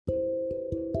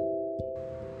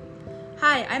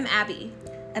Hi, I'm Abby.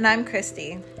 And I'm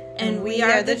Christy. And we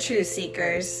are the Truth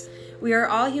Seekers. We are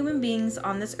all human beings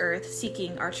on this earth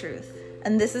seeking our truth.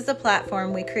 And this is a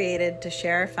platform we created to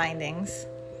share our findings.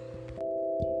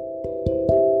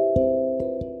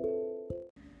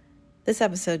 This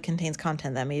episode contains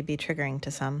content that may be triggering to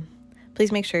some.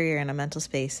 Please make sure you're in a mental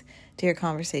space to hear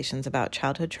conversations about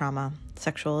childhood trauma,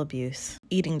 sexual abuse,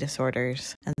 eating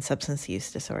disorders, and substance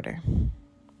use disorder.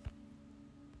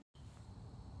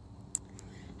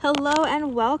 Hello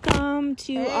and welcome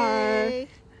to our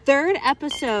third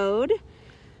episode.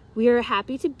 We are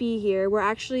happy to be here. We're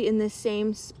actually in the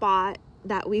same spot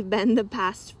that we've been the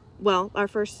past, our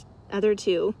first other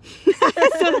two. So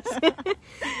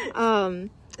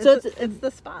it's the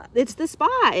spot. It's the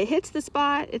spot. It hits the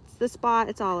spot. It's the spot.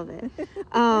 It's all of it.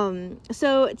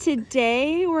 So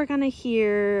today we're going to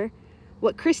hear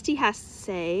what Christy has to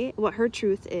say, what her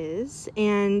truth is.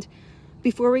 And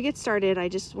before we get started, I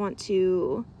just want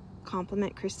to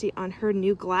compliment Christy on her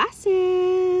new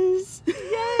glasses.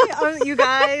 Yay! You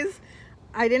guys,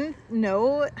 I didn't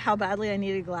know how badly I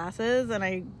needed glasses, and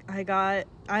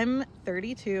I'm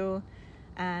 32,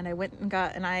 and I went and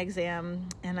got an eye exam,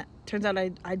 and it turns out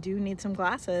I do need some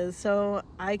glasses, so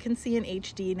I can see in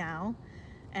HD now,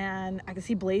 and I can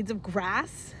see blades of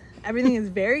grass. Everything is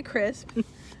very crisp.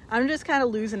 I'm just kind of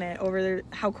losing it over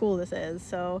how cool this is,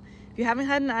 so if you haven't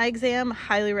had an eye exam,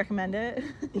 highly recommend it.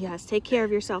 Yes, take care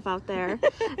of yourself out there.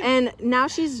 And now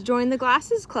she's joined the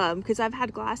glasses club because I've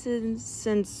had glasses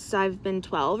since I've been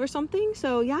 12 or something.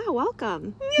 So yeah,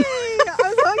 welcome. Yay!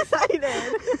 I'm so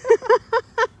excited.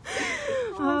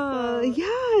 Awesome.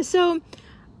 Yeah.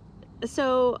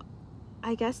 So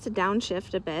I guess to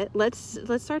downshift a bit, let's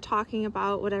start talking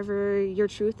about whatever your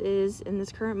truth is in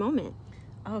this current moment.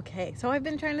 Okay, so I've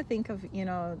been trying to think of,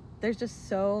 there's just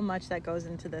so much that goes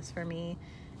into this for me,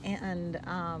 and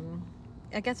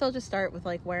I guess I'll just start with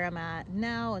where I'm at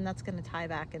now, and that's going to tie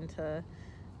back into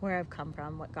where I've come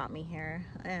from, what got me here.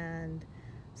 And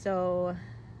so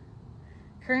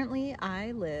currently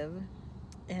I live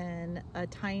in a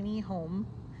tiny home,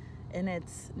 and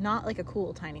it's not like a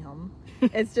cool tiny home.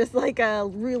 It's just like a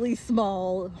really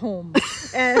small home.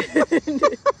 And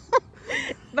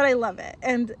but I love it.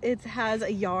 And it has a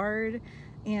yard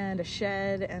and a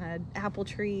shed and an apple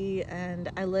tree. And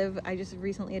I just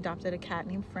recently adopted a cat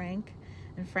named Frank.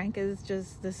 And Frank is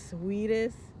just the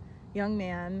sweetest young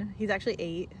man. He's actually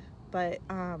 8. But,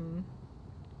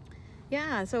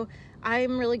 so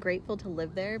I'm really grateful to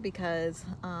live there because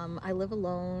I live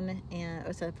alone, and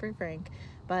except for Frank.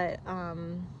 But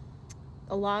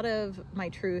a lot of my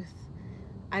truth,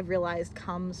 I've realized,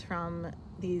 comes from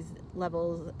these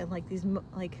levels and these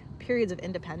periods of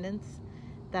independence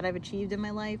that I've achieved in my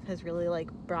life has really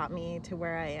brought me to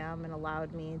where I am and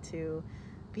allowed me to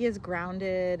be as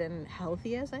grounded and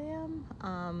healthy as I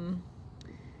am.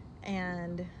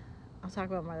 And I'll talk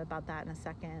about more about that in a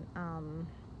second.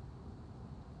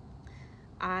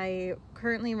 I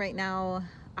currently right now,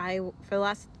 for the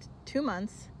last 2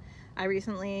 months, I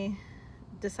recently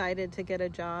decided to get a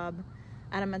job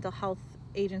at a mental health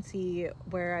agency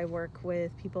where I work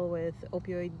with people with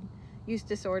opioid use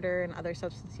disorder and other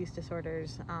substance use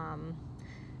disorders.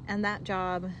 And that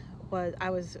job I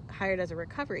was hired as a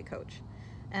recovery coach.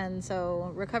 And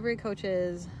so recovery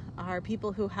coaches are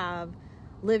people who have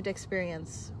lived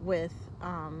experience with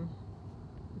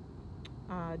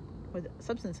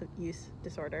substance use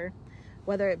disorder,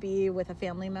 whether it be with a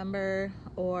family member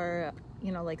or,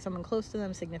 someone close to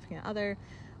them, significant other,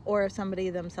 or if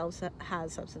somebody themselves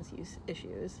has substance use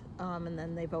issues, and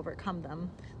then they've overcome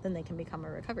them, then they can become a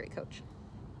recovery coach.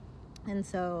 And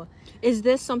so... Is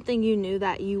this something you knew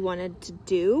that you wanted to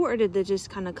do, or did they just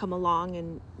kind of come along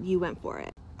and you went for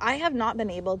it? I have not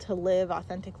been able to live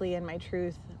authentically in my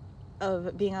truth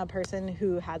of being a person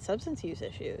who had substance use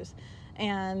issues.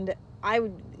 And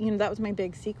that was my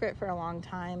big secret for a long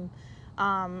time.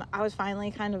 I was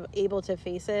finally kind of able to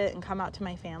face it and come out to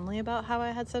my family about how I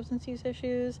had substance use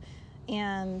issues.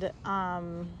 And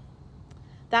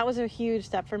that was a huge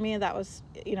step for me. That was,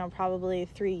 probably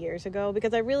 3 years ago,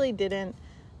 because I really didn't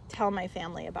tell my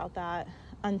family about that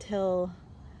until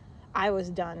I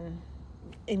was done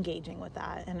engaging with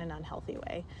that in an unhealthy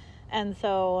way. And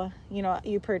so,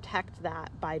 you protect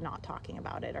that by not talking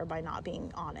about it or by not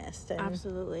being honest. And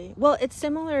absolutely. Well, it's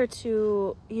similar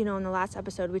to, in the last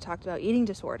episode we talked about eating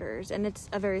disorders, and it's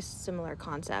a very similar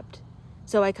concept.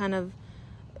 So I kind of,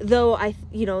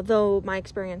 though my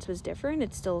experience was different,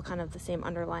 it's still kind of the same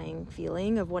underlying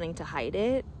feeling of wanting to hide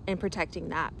it and protecting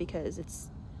that because it's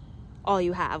all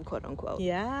you have, quote unquote.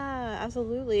 Yeah,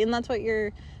 absolutely. And that's what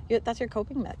that's your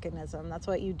coping mechanism. That's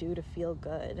what you do to feel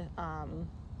good.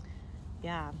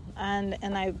 Yeah. And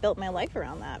I built my life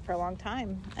around that for a long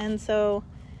time. And so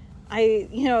I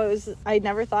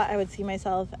never thought I would see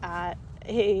myself at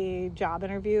a job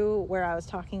interview where I was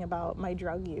talking about my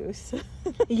drug use.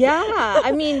 Yeah.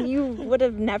 I mean, you would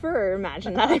have never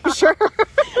imagined that, I'm sure.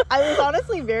 I was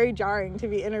honestly very jarring to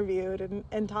be interviewed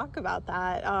and talk about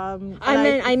that.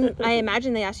 I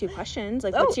imagine they asked you questions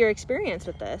like, what's your experience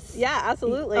with this? Yeah,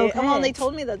 absolutely. Okay. Well, and they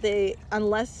told me that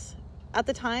at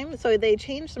the time, so they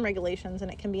changed some regulations and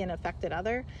it can be an affected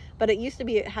other, but it used to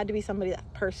be, it had to be somebody that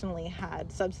personally had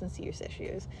substance use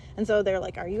issues. And so they're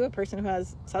like, are you a person who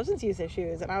has substance use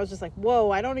issues? And I was just like,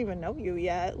 whoa, I don't even know you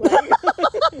yet. Like,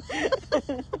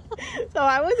 so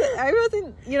I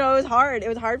wasn't, it was hard. It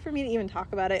was hard for me to even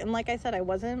talk about it. And like I said, I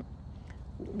wasn't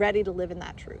ready to live in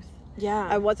that truth. Yeah.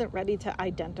 I wasn't ready to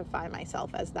identify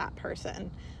myself as that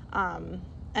person.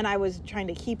 And I was trying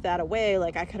to keep that away.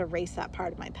 Like I could erase that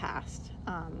part of my past.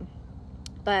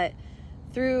 But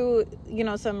through,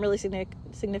 some really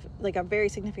like a very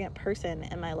significant person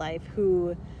in my life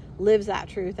who lives that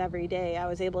truth every day, I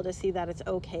was able to see that it's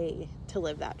okay to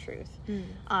live that truth.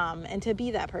 And to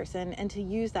be that person and to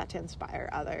use that to inspire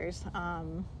others.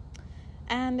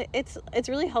 And it's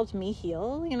really helped me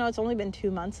heal. It's only been 2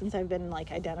 months since I've been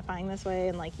like identifying this way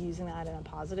and like using that in a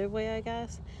positive way, I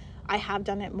guess. I have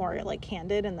done it more like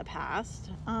candid in the past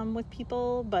with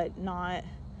people, but not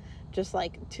just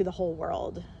like to the whole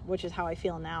world, which is how I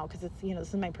feel now because it's, this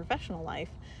is my professional life.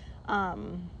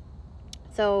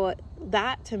 So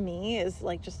that to me is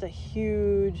like just a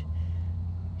huge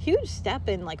step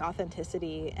in like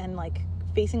authenticity and like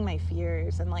facing my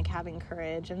fears and like having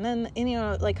courage. And then,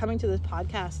 like coming to this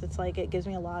podcast, it's like it gives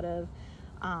me a lot of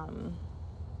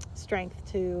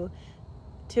strength to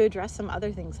address some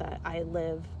other things that I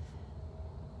live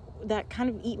that kind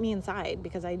of eat me inside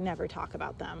because I never talk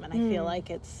about them, and I feel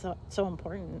like it's so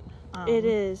important. It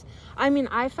is. I mean,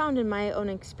 I found in my own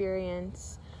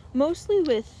experience, mostly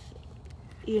with,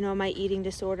 my eating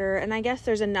disorder, and I guess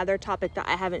there's another topic that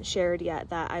I haven't shared yet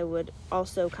that I would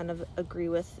also kind of agree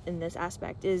with in this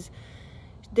aspect, is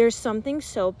there's something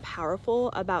so powerful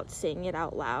about saying it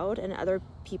out loud and other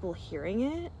people hearing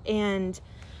it, and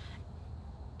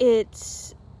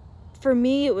for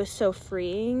me, it was so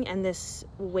freeing, and this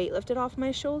weight lifted off my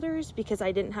shoulders because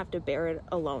I didn't have to bear it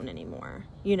alone anymore.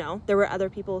 There were other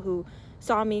people who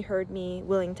saw me, heard me,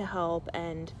 willing to help,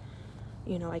 and,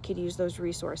 I could use those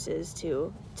resources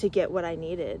to get what I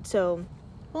needed. So,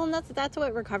 well, and that's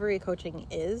what recovery coaching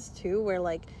is too, where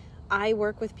like I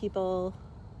work with people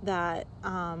that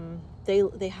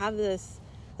they have this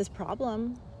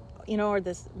problem, or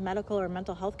this medical or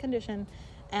mental health condition,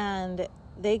 and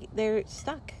they're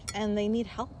stuck and they need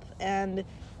help, and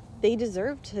they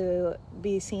deserve to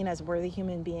be seen as worthy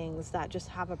human beings that just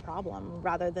have a problem,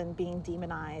 rather than being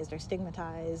demonized or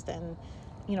stigmatized and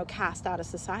cast out of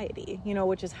society,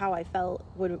 which is how I felt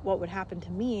what would happen to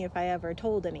me if I ever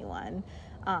told anyone.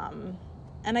 And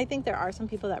I think there are some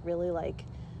people that really like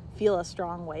feel a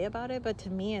strong way about it, but to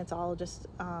me it's all just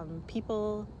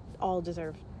people all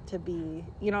deserve to be,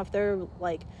 if they're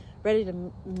like ready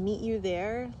to meet you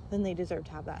there, then they deserve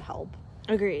to have that help.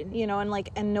 Agreed.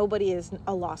 And nobody is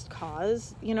a lost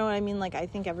cause, what I mean? Like, I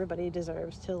think everybody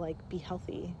deserves to like be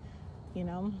healthy,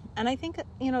 and I think,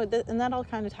 and that all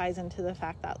kind of ties into the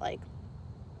fact that like,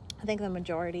 I think the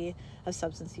majority of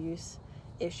substance use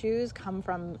issues come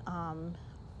from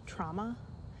trauma.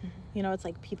 It's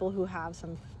like people who have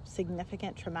some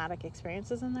significant traumatic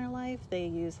experiences in their life, they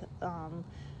use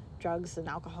drugs and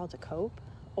alcohol to cope.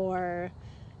 Or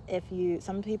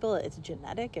some people, it's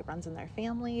genetic, it runs in their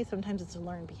family. Sometimes it's a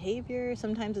learned behavior.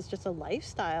 Sometimes it's just a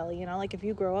lifestyle, like if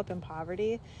you grow up in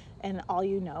poverty and all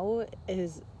you know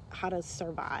is how to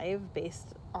survive based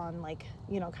on like,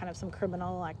 kind of some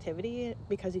criminal activity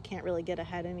because you can't really get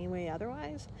ahead anyway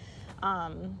otherwise.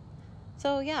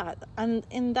 So yeah,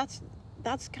 and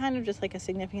that's kind of just like a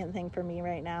significant thing for me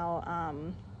right now.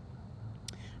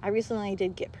 I recently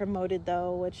did get promoted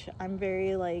though, which I'm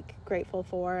very like grateful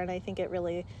for, and I think it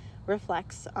really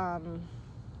reflects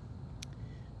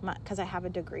because I have a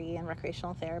degree in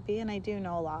recreational therapy and I do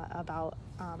know a lot about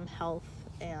health,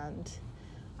 and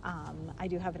I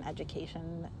do have an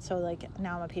education, so like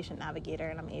now I'm a patient navigator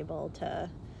and I'm able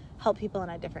to help people in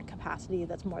a different capacity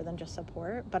that's more than just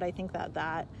support. But I think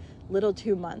that little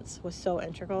 2 months was so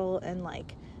integral in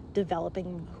like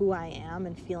developing who I am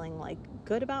and feeling like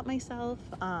good about myself,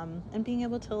 and being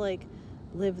able to like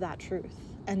live that truth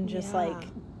and just like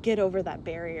get over that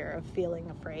barrier of feeling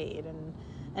afraid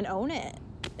and own it.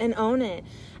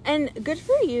 And good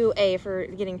for you, A, for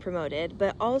getting promoted,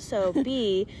 but also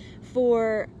B,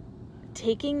 for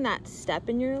taking that step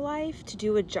in your life to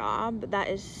do a job that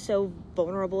is so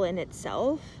vulnerable in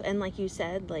itself. And like you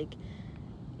said, like,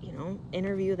 you know,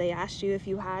 interview, they asked you if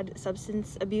you had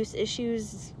substance abuse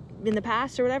issues in the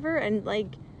past or whatever, and like,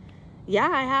 yeah,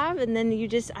 I have. And then you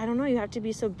just, I don't know, you have to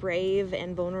be so brave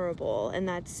and vulnerable, and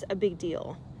that's a big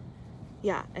deal.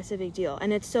 Yeah, it's a big deal.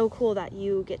 And it's so cool that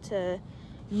you get to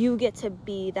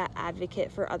be that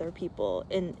advocate for other people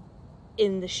in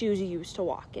the shoes you used to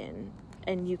walk in.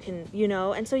 And you can, you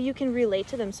know, and so you can relate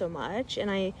to them so much.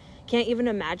 And I can't even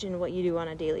imagine what you do on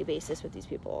a daily basis with these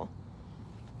people.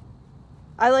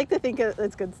 I like to think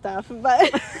it's good stuff,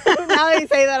 but now that you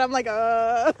say that, I'm like,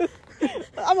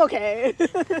 I'm okay.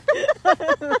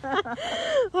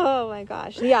 Oh my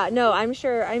gosh. Yeah, no, I'm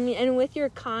sure. I mean, and with your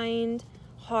kind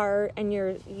heart and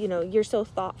you're so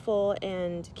thoughtful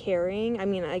and caring. I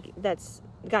mean, that's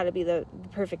got to be the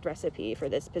perfect recipe for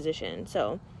this position.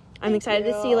 So I'm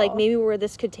excited to see, like, maybe where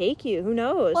this could take you. Who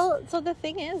knows? Well, so the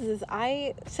thing is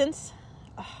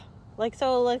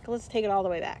let's take it all the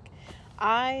way back.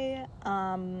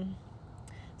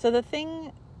 So the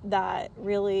thing that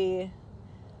really,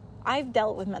 I've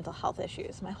dealt with mental health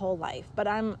issues my whole life, but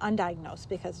I'm undiagnosed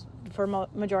because for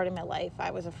majority of my life,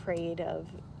 I was afraid of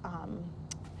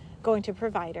going to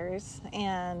providers.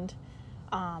 And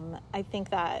I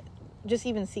think that just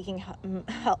even seeking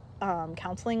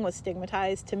counseling was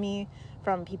stigmatized to me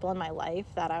from people in my life,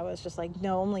 that I was just like,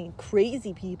 no, only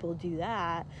crazy people do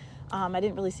that. I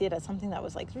didn't really see it as something that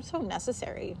was like so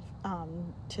necessary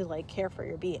to like care for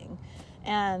your being,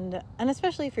 and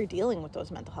especially if you're dealing with those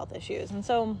mental health issues. And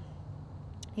so,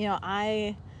 you know,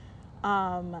 I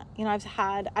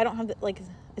don't have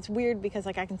it's weird because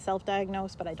like I can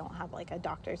self-diagnose, but I don't have like a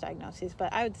doctor's diagnosis.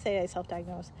 But I would say I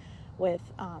self-diagnose with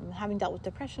having dealt with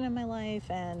depression in my life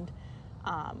and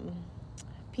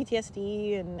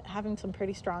PTSD and having some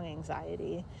pretty strong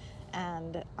anxiety.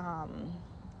 And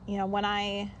you know, when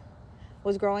I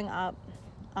was growing up,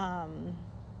 the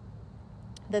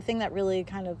thing that really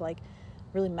kind of like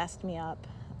really messed me up,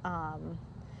 I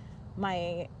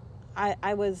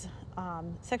was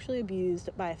sexually abused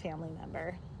by a family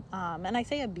member. And I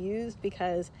say abused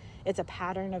because it's a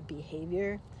pattern of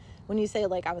behavior. When you say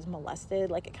like I was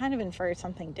molested, like it kind of infers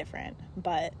something different,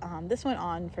 but this went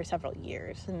on for several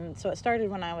years. And so it started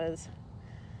when I was,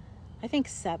 I think,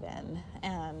 7,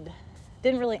 and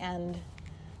didn't really end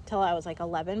till I was like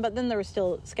 11, but then there were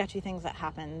still sketchy things that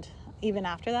happened even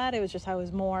after that. It was just I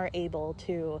was more able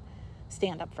to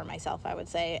stand up for myself, I would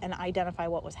say, and identify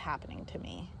what was happening to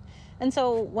me. And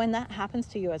so when that happens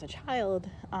to you as a child,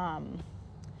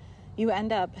 you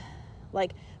end up,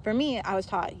 like, for me, I was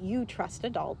taught you trust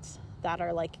adults that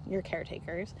are like your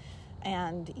caretakers,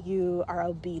 and you are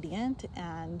obedient,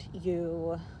 and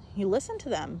you listen to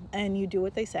them, and you do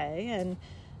what they say,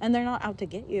 and they're not out to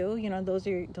get you. You know, those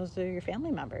are your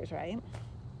family members, right?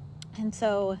 And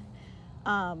so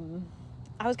I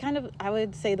was kind of, I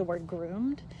would say the word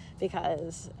groomed,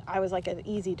 because I was like an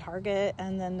easy target.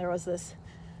 And then there was this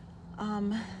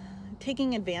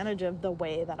taking advantage of the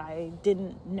way that I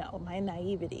didn't know, my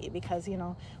naivety, because, you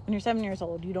know, when you're 7 years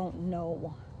old, you don't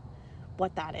know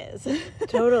what that is.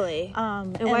 Totally.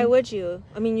 And why would you?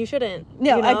 I mean, you shouldn't.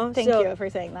 No, you know? Thank you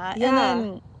for saying that. Yeah.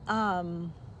 And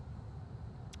then,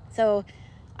 so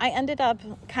I ended up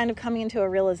kind of coming into a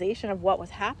realization of what was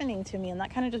happening to me, and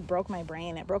that kind of just broke my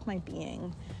brain. It broke my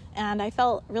being. And I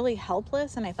felt really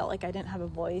helpless, and I felt like I didn't have a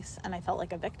voice, and I felt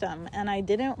like a victim. And I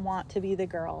didn't want to be the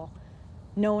girl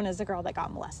known as the girl that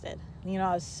got molested. You know,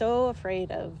 I was so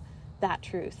afraid of that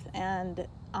truth. And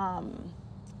I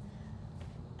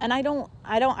don't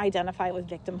identify with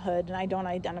victimhood, and I don't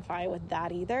identify with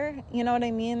that either. You know what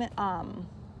I mean?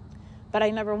 But I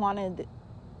never wanted,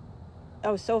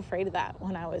 I was so afraid of that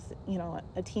when I was, you know,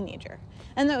 a teenager.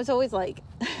 And it was always like,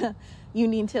 you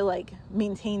need to like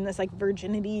maintain this like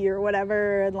virginity or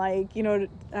whatever. And like, you know,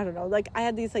 I don't know, like I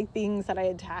had these like things that I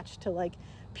attached to like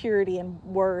purity and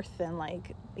worth. And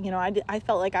like, you know, I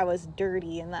felt like I was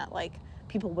dirty and that like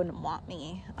people wouldn't want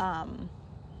me.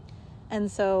 And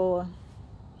so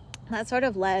that sort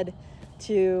of led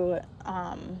to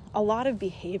a lot of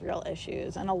behavioral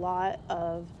issues and a lot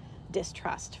of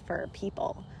distrust for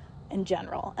people in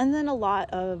general, and then a lot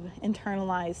of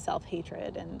internalized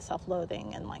self-hatred and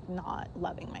self-loathing and like not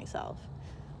loving myself.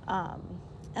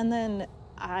 And then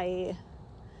I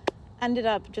ended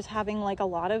up just having like a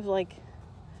lot of like,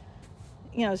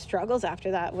 you know, struggles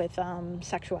after that with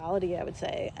sexuality, I would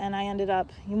say. And I ended up,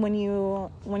 when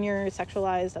you're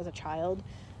sexualized as a child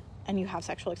and you have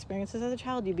sexual experiences as a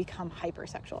child, you become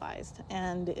hypersexualized,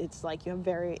 and it's like you have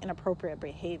very inappropriate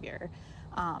behavior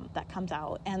that comes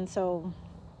out. And so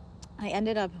I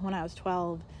ended up, when I was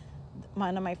 12,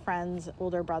 one of my friend's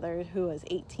older brother, who was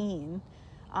 18,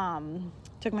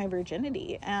 took my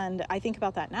virginity. And I think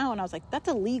about that now, and I was like, that's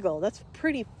illegal. That's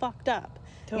pretty fucked up.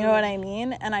 Totally. You know what I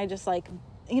mean? And I just like,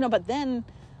 but then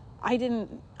I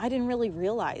didn't really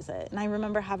realize it. And I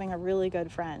remember having a really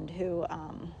good friend who,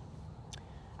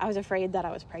 I was afraid that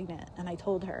I was pregnant, and I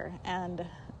told her, and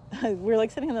we were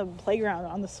like sitting in the playground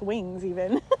on the swings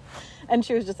even. And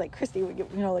she was just like, Christy,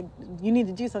 like, you need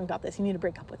to do something about this. You need to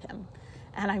break up with him.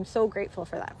 And I'm so grateful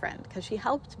for that friend, because she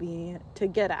helped me to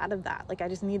get out of that. Like, I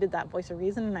just needed that voice of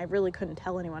reason, and I really couldn't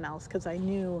tell anyone else, because I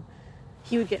knew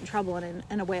he would get in trouble, and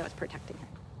in a way I was protecting him.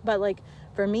 But like,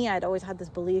 for me, I'd always had this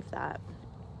belief that,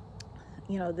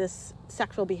 this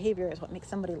sexual behavior is what makes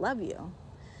somebody love you.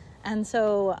 And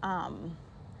so,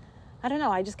 I don't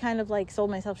know, I just kind of like sold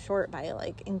myself short by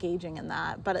like engaging in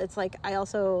that. But it's like,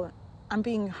 I'm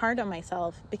being hard on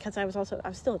myself, because I was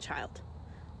still a child.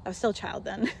 I was still a child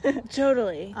then.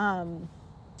 Totally.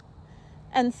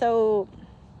 And so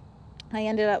I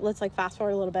ended up, let's like fast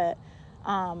forward a little bit.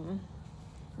 I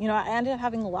ended up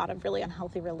having a lot of really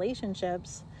unhealthy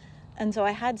relationships. And so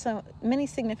I had so many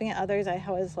significant others. I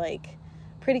was like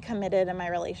pretty committed in my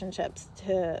relationships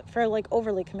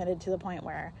overly committed to the point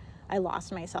where I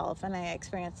lost myself, and I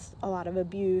experienced a lot of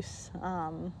abuse.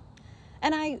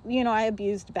 And I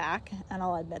abused back, and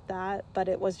I'll admit that, but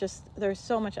it was just, there's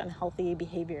so much unhealthy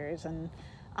behaviors,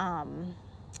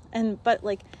 but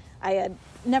like, I had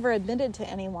never admitted to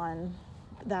anyone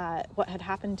that what had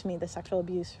happened to me, the sexual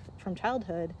abuse from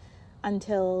childhood,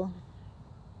 until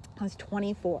I was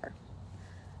 24,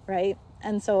 right?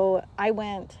 And so I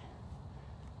went,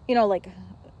 like,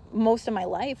 most of my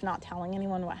life not telling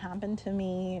anyone what happened to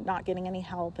me, not getting any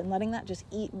help, and letting that just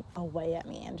eat away at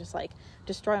me and just like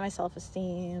destroy my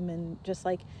self-esteem, and just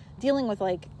like dealing with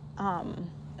like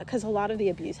because a lot of the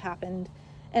abuse happened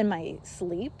in my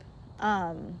sleep.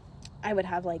 I would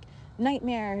have like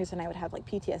nightmares, and I would have like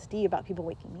PTSD about people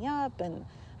waking me up, and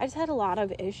I just had a lot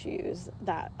of issues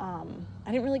that I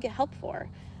didn't really get help for,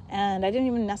 and I didn't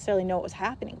even necessarily know what was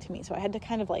happening to me. So I had to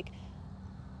kind of like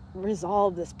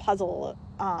resolve this puzzle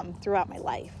throughout my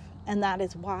life. And that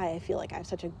is why I feel like I have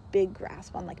such a big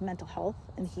grasp on like mental health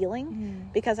and healing,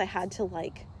 because I had to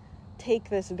like take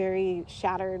this very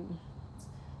shattered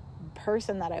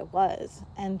person that I was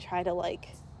and try to like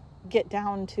get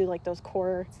down to like those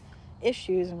core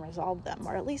issues and resolve them,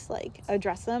 or at least like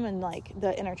address them, and like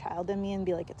the inner child in me, and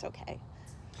be like, it's okay.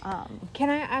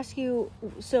 Can I ask you,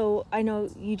 so I know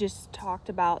you just talked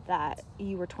about that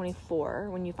you were 24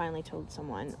 when you finally told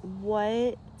someone.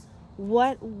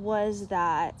 What was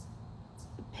that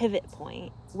pivot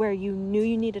point where you knew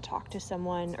you need to talk to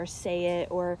someone or say it,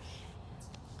 or,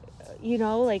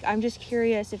 like, I'm just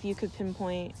curious if you could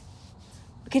pinpoint,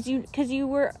 because you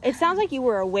were, it sounds like you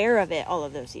were aware of it all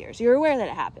of those years. You were aware that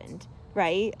it happened,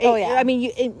 right? Oh, yeah. I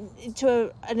mean,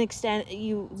 to an extent,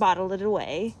 you bottled it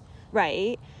away,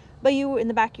 right? But you, in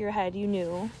the back of your head, you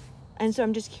knew. And so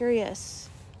I'm just curious.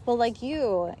 Well, like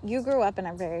you grew up in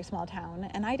a very small town,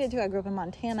 and I did too. I grew up in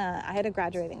Montana. I had a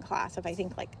graduating class of, I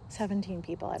think, like 17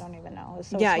 people. I don't even know. It was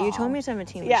so small. You told me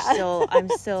 17. Yeah. I'm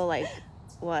still like,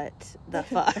 what the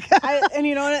fuck? And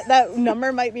you know what? That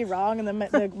number might be wrong, and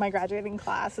then my graduating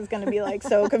class is going to be like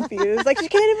so confused. Like, she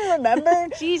can't even remember.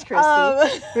 Jeez,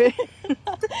 Christy.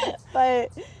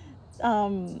 But,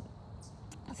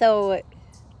 so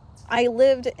I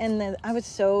was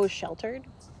so sheltered,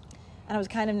 and I was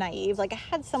kind of naive. Like, I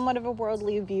had somewhat of a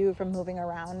worldly view from moving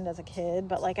around as a kid,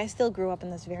 but like, I still grew up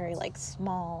in this very like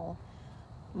small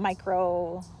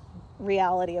micro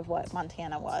reality of what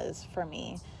Montana was for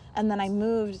me. And then I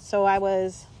moved, so I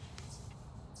was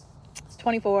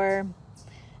 24,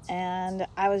 and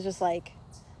I was just like,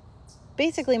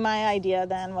 basically my idea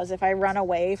then was, if I run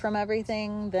away from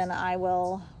everything, then I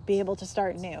will be able to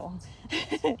start new.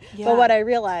 Yeah. But what I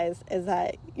realized is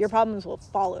that your problems will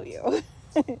follow you.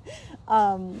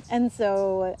 And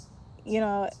so,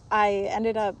 I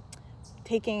ended up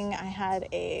I had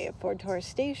a Ford Taurus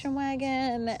station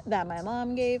wagon that my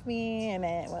mom gave me, and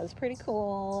it was pretty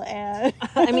cool. And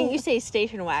I mean, you say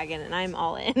station wagon, and I'm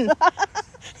all in.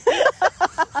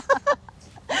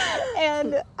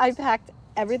 And I packed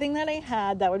everything that I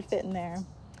had that would fit in there,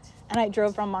 and I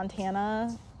drove from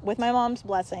Montana with my mom's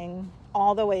blessing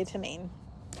all the way to Maine.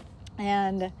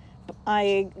 And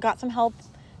I got some help.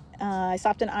 I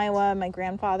stopped in Iowa. My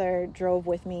grandfather drove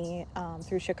with me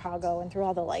through Chicago and through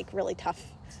all the like really tough,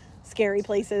 scary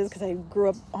places, because I grew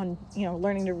up on,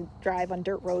 learning to drive on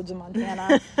dirt roads in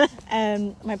Montana.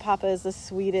 And my papa is the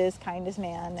sweetest, kindest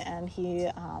man, and he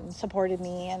supported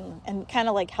me and kind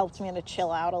of like helped me to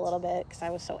chill out a little bit, because I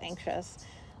was so anxious.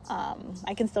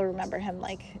 I can still remember him,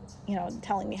 like, you know,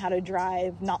 telling me how to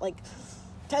drive, not like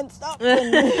tensed up.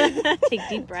 And take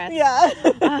deep breaths.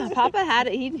 Yeah. Papa had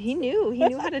it. He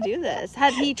knew how to do this.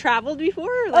 Had he traveled before?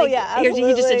 Oh yeah, absolutely. Or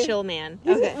is he just a chill man?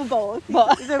 Okay. Both.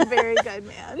 He's a very good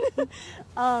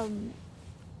man.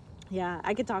 Yeah,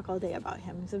 I could talk all day about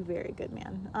him. He's a very good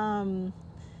man.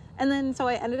 And then, so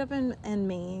I ended up in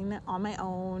Maine on my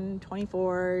own,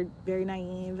 24, very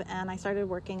naive, and I started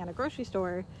working at a grocery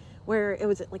store where it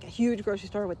was like a huge grocery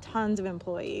store with tons of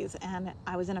employees, and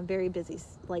I was in a very busy,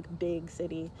 like, big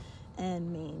city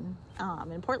in Maine,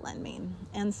 in Portland, Maine.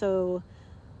 And so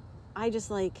I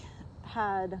just, like,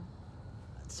 had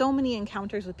so many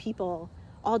encounters with people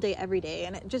all day, every day,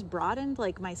 and it just broadened,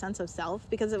 like, my sense of self,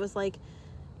 because it was like,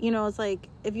 you know, it's like,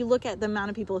 if you look at the amount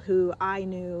of people who I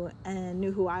knew and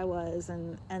knew who I was,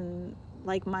 and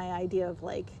like, my idea of,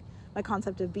 like, my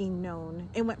concept of being known,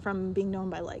 it went from being known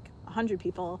by, like, 100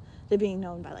 people to being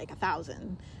known by, like,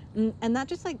 1,000. And that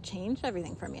just, like, changed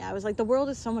everything for me. I was like, the world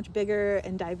is so much bigger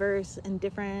and diverse and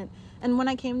different. And when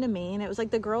I came to Maine, it was like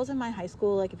the girls in my high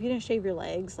school, like, if you didn't shave your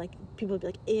legs, like, people would be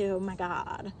like, ew, my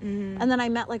God. And then I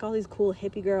met, like, all these cool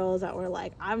hippie girls that were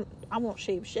like, I won't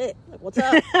shave shit. Like, what's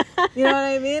up? You know what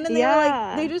I mean? And they were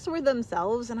like, they just were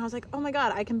themselves. And I was like, oh my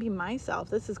God, I can be myself.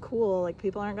 This is cool. Like,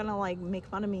 people aren't gonna, like, make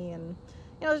fun of me. And,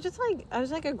 you know, it was just like, I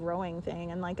was like a growing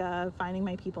thing and like a finding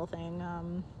my people thing.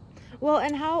 Well,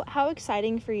 and how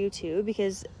exciting for you too,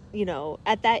 because, you know,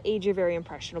 at that age you're very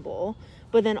impressionable,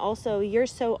 but then also you're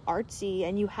so artsy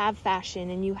and you have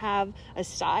fashion and you have a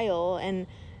style, and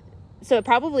so it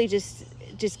probably just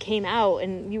came out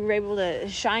and you were able to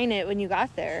shine it when you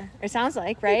got there. It sounds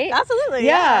like, right? Absolutely.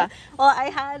 Yeah. Well, I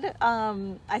had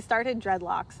I started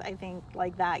dreadlocks, I think,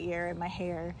 like, that year in my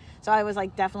hair, so I was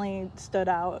like definitely stood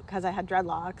out because I had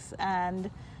dreadlocks,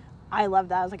 and I loved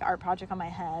that. It was like an art project on my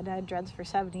head. I had dreads for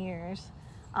 7 years.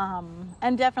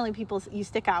 And definitely people, you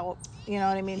stick out, you know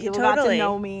what I mean? People got to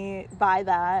know me by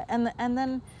that. And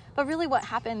then, but really what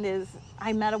happened is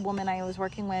I met a woman I was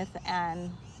working with,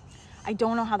 and I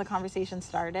don't know how the conversation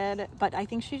started, but I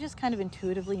think she just kind of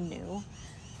intuitively knew.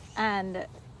 And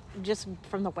just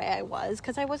from the way I was,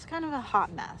 because I was kind of a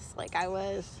hot mess. Like,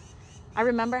 I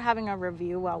remember having a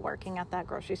review while working at that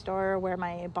grocery store where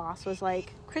my boss was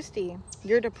like, Christy,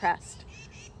 you're depressed,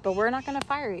 but we're not going to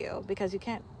fire you because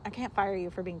I can't fire you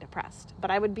for being depressed. But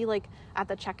I would be like at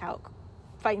the checkout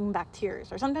fighting back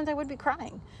tears, or sometimes I would be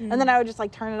crying. And then I would just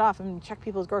like turn it off and check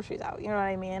people's groceries out. You know what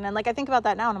I mean? And like, I think about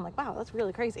that now and I'm like, wow, that's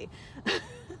really crazy.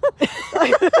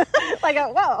 Like,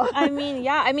 wow. I mean,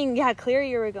 yeah, clear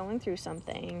you were going through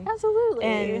something. Absolutely.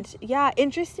 And yeah,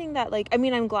 interesting that, like, I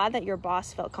mean, I'm glad that your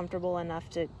boss felt comfortable enough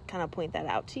to kind of point that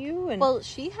out to you. And well,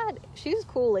 she's a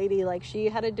cool lady. Like, she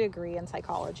had a degree in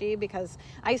psychology, because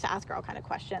I used to ask her all kind of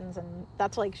questions, and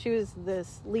that's like, she was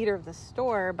this leader of the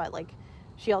store, but like,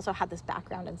 she also had this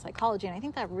background in psychology, and I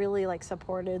think that really, like,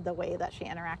 supported the way that she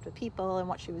interacted with people and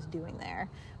what she was doing there,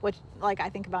 which, like, I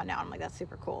think about now, I'm like, that's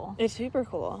super cool. It's super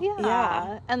cool.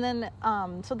 Yeah. And then,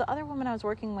 so the other woman I was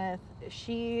working with,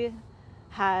 she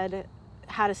had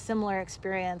a similar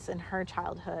experience in her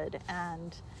childhood,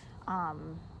 and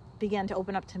began to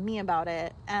open up to me about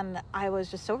it, and I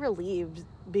was just so relieved,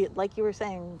 like you were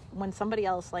saying, when somebody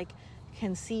else, like,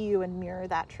 can see you and mirror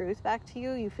that truth back to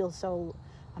you, you feel so,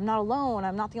 I'm not alone,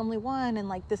 I'm not the only one, and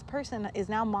like, this person is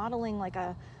now modeling like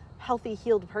a healthy,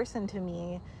 healed person to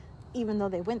me, even though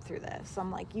they went through this.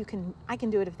 I'm like, I can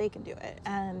do it if they can do it.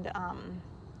 And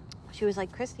she was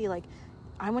like, Christy, like,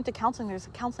 I went to counseling, there's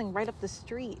counseling right up the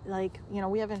street, like, you know,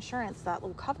 we have insurance that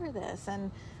will cover this, and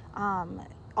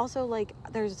also, like,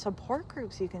 there's support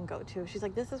groups you can go to. She's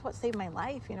like, this is what saved my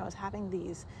life, you know, is having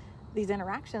these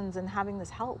interactions and having this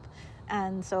help.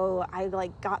 And so I,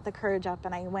 like, got the courage up,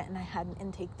 and I went and I had an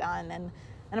intake done, and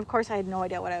of course I had no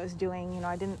idea what I was doing. You know,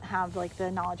 I didn't have, like,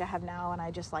 the knowledge I have now, and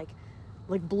I just like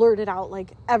blurted out,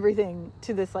 like, everything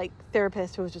to this, like,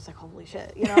 therapist who was just like, holy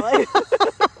shit, you know, like,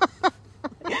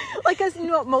 like, cause, you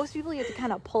know, most people, you have to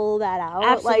kind of pull that out.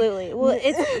 Absolutely. Like,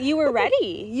 well, you were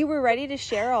ready to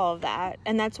share all of that,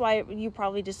 and that's why you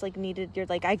probably just, like, you're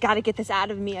like, I gotta get this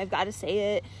out of me, I've got to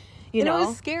say it, you know. It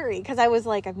was scary, because I was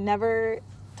like, I've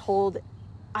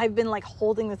been, like,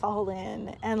 holding this all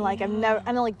in, and like, I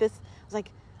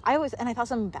thought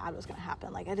something bad was gonna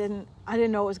happen. Like, I didn't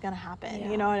know it was gonna happen.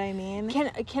 Yeah. You know what I mean?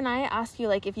 Can I ask you,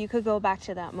 like, if you could go back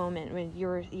to that moment when you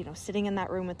were, you know, sitting in that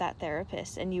room with that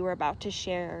therapist, and you were about to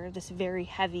share this very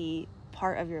heavy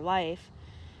part of your life,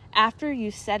 after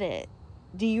you said it,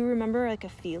 do you remember, like, a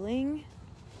feeling,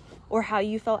 or how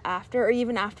you felt after, or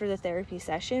even after the therapy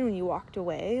session when you walked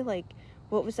away? Like,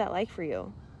 what was that like for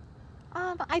you?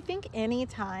 I think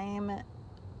anytime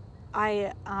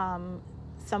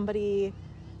somebody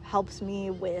helps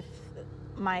me with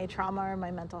my trauma or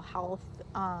my mental health.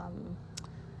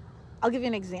 I'll give you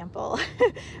an example.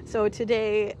 So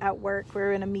today at work, we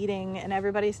were in a meeting and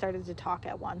everybody started to talk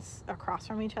at once across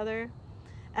from each other.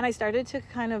 And I started to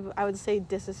kind of, I would say,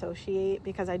 disassociate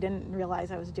because I didn't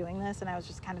realize I was doing this. And I was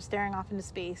just kind of staring off into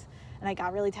space. And I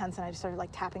got really tense and I just started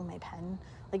like tapping my pen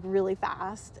like really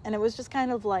fast. And it was just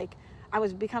kind of like, I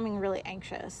was becoming really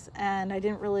anxious. And I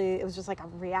didn't really, it was just like a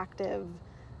reactive.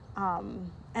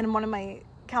 And one of my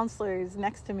counselors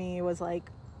next to me was like,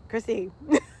 Christy,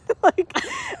 like,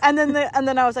 and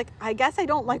then I was like, I guess I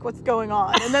don't like what's going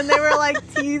on. And then they were like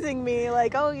teasing me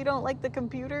like, oh, you don't like the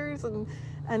computers?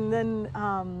 And then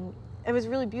it was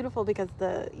really beautiful because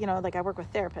like I work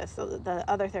with therapists. So the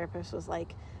other therapist was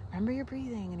like, remember your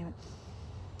breathing. And he went,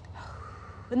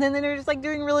 and then they were just like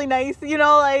doing really nice,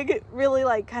 like really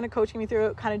like kind of coaching me through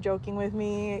it, kind of joking with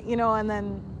me, and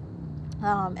then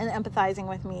and empathizing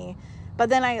with me. But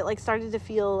then I like started to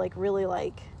feel like really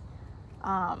like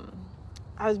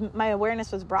my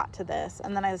awareness was brought to this,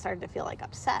 and then I started to feel like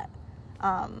upset.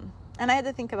 And I had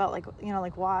to think about like,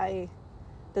 like why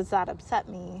does that upset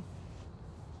me?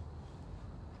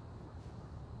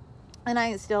 And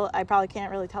I probably can't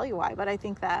really tell you why, but I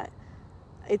think that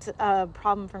it's a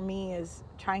problem for me is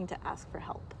trying to ask for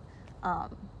help.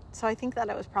 So I think that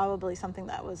it was probably something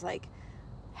that was like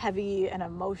heavy and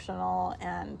emotional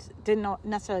and didn't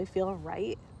necessarily feel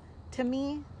right to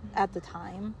me at the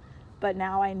time. But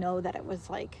now I know that it was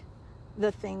like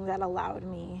the thing that allowed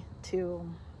me to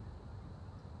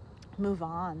move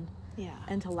on. Yeah.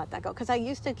 And to let that go. Because I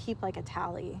used to keep like a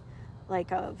tally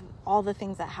like of all the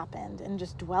things that happened and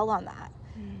just dwell on that.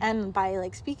 And by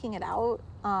like speaking it out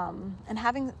and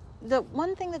having the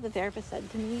one thing that the therapist said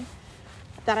to me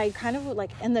that I kind of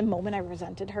like in the moment I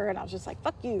resented her and I was just like,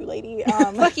 fuck you, lady.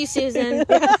 Fuck you, Susan.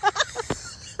 And,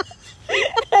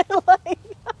 like,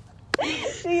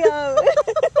 she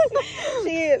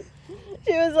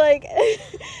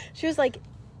was like,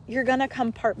 you're gonna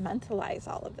compartmentalize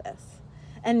all of this.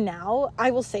 And now I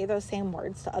will say those same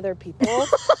words to other people.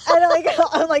 And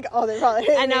I'm like, oh, they probably hate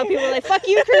me. And now people are like, fuck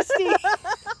you, Christy.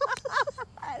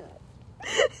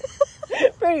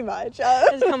 Pretty much.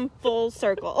 It's come full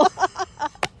circle.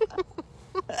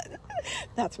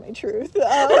 That's my truth.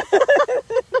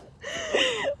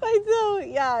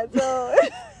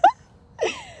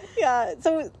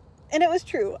 So, and it was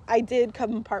true. I did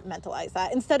compartmentalize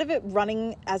that. Instead of it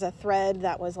running as a thread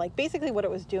that was like, basically what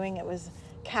it was doing, it was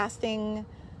casting,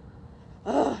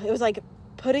 it was like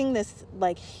putting this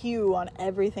like hue on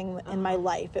everything in my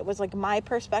life. It was like my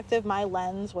perspective, my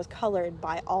lens was colored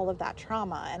by all of that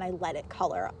trauma, and I let it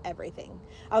color everything.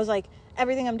 I was like,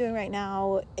 everything I'm doing right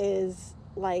now is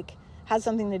like has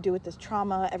something to do with this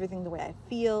trauma, everything the way I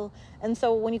feel. And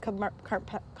so when you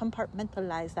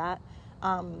compartmentalize that,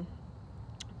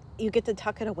 you get to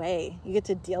tuck it away, you get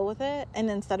to deal with it,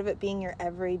 and instead of it being your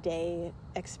everyday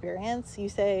experience, you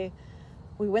say,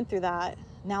 we went through that,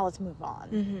 now let's move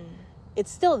on.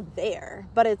 It's still there,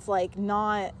 but it's like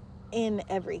not in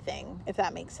everything, if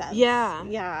that makes sense. Yeah.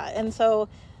 And so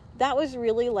that was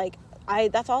really like,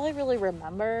 that's all I really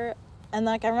remember. And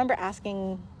like I remember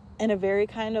asking in a very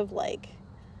kind of like,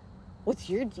 what's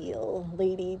your deal,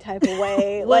 lady type of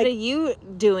way. What are you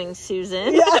doing,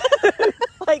 Susan? Yeah.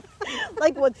 like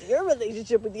what's your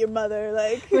relationship with your mother?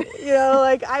 Like,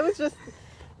 like I was just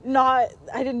I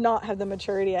did not have the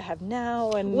maturity I have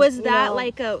now. And was that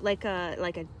like a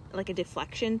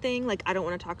deflection thing? Like, I don't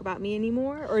want to talk about me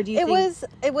anymore? Or do you think...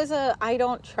 It was a, I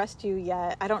don't trust you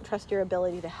yet. I don't trust your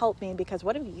ability to help me because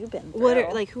what have you been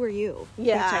through? Who are you?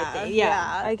 Yeah.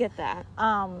 Yeah. I get that.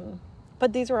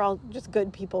 But these were all just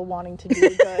good people wanting to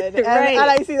do good. Right.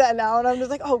 And I see that now and I'm just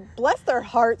like, oh, bless their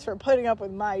hearts for putting up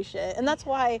with my shit. And that's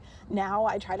why now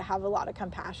I try to have a lot of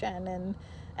compassion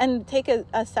and take a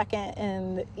second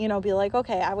and, be like,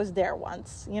 okay, I was there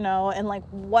once, and like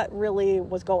what really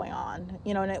was going on,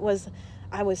 and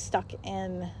I was stuck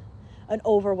in an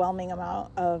overwhelming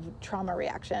amount of trauma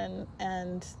reaction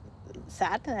and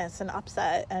sadness and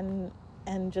upset and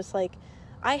just like,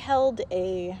 I held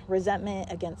a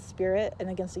resentment against spirit and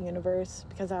against the universe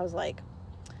because I was like,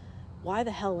 why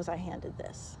the hell was I handed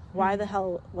this? Why the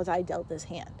hell was I dealt this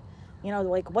hand?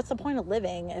 Like, what's the point of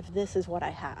living if this is what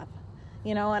I have?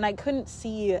 And I couldn't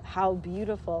see how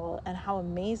beautiful and how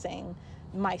amazing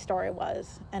my story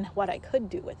was and what I could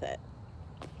do with it.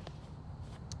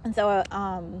 And so,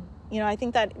 I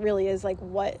think that really is like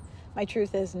what my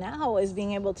truth is now, is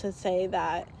being able to say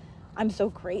that I'm so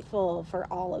grateful for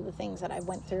all of the things that I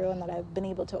went through and that I've been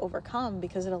able to overcome,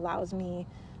 because it allows me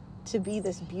to be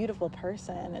this beautiful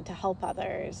person and to help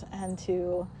others and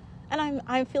to And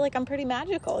I feel like I'm pretty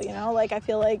magical, you know? Like, I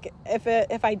feel like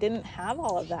if I didn't have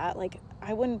all of that, like,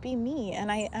 I wouldn't be me.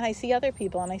 And I see other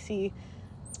people, and I see,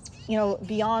 you know,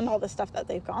 beyond all the stuff that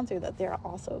they've gone through, that they're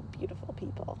also beautiful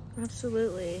people.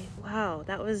 Absolutely. Wow,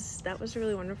 that was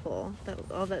really wonderful.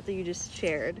 All that you just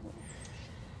shared.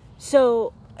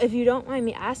 So, if you don't mind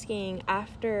me asking,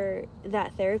 after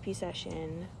that therapy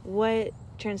session, what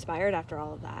transpired after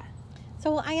all of that?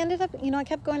 So I ended up, you know, I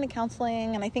kept going to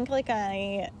counseling, and I think like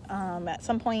at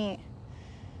some point,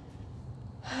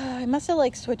 I must have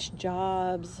like switched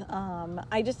jobs.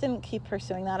 I just didn't keep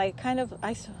pursuing that.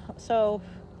 So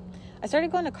I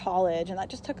started going to college, and that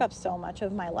just took up so much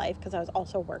of my life because I was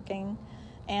also working,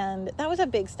 and that was a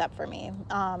big step for me.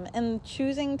 And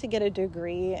choosing to get a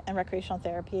degree in recreational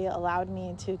therapy allowed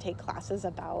me to take classes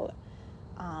about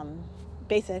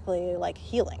basically like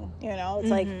healing, you know, it's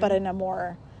like, but in a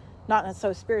more, not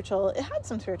so spiritual. It had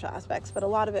some spiritual aspects, but a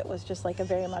lot of it was just like a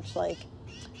very much like,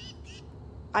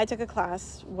 I took a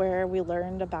class where we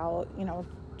learned about, you know,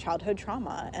 childhood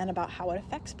trauma and about how it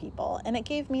affects people. And it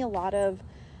gave me a lot of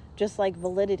just like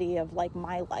validity of like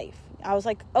my life. I was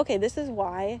like, okay, this is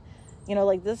why, you know,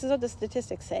 like this is what the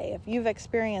statistics say. If you've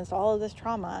experienced all of this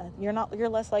trauma, you're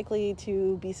less likely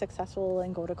to be successful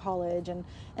and go to college. And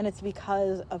it's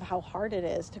because of how hard it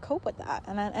is to cope with that.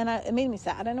 And it made me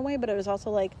sad in a way, but it was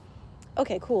also like,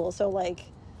 okay, cool. So like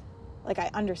I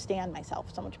understand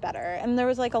myself so much better. And there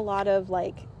was like a lot of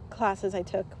like classes I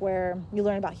took where you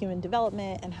learn about human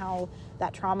development and how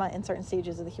that trauma in certain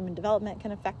stages of the human development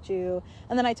can affect you.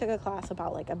 And then I took a class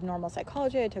about like abnormal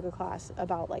psychology. I took a class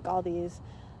about like all these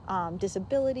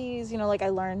disabilities, you know, like I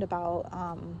learned about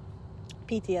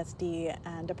PTSD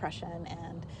and depression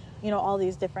and, you know, all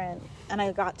these different, and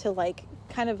I got to like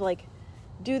kind of like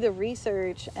do the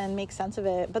research and make sense of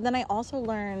it. But then I also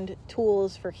learned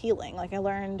tools for healing. Like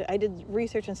I did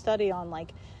research and study on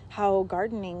like how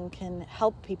gardening can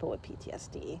help people with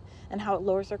PTSD and how it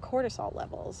lowers their cortisol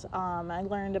levels. I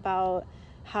learned about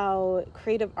how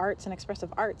creative arts and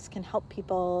expressive arts can help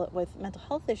people with mental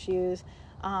health issues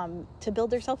to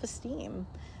build their self-esteem,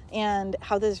 and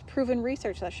how there's proven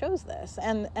research that shows this.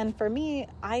 And for me,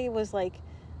 I was like,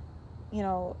 you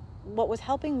know, what was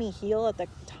helping me heal at the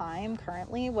time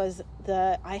currently was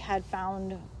I had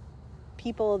found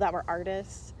people that were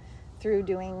artists through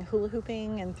doing hula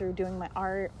hooping and through doing my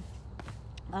art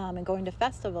and going to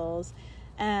festivals.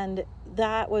 And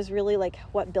that was really like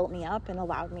what built me up and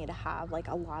allowed me to have like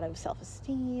a lot of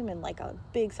self-esteem and like a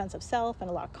big sense of self and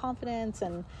a lot of confidence.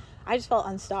 And I just felt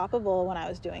unstoppable when I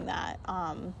was doing that.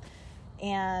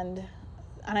 And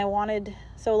I wanted,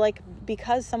 so like,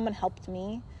 because someone helped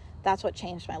me, that's what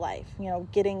changed my life. You know,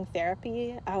 getting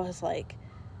therapy, I was like,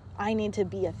 I need to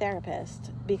be a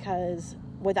therapist, because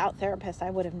without therapists,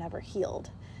 I would have never healed.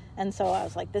 And so I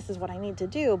was like, this is what I need to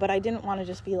do. But I didn't want to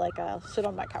just be like sit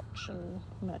on my couch and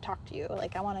I'm going to talk to you.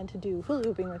 Like, I wanted to do hula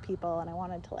hooping with people, and I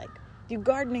wanted to like do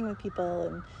gardening with people,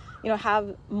 and, you know,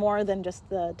 have more than just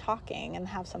the talking, and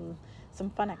have some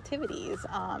fun activities.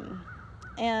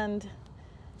 And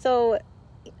so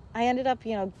I ended up,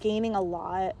 you know, gaining a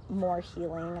lot more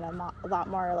healing and a lot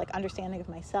more like understanding of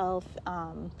myself.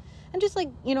 And just like,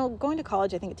 you know, going to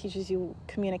college, I think it teaches you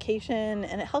communication,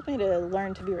 and it helped me to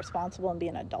learn to be responsible and be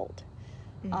an adult.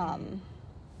 And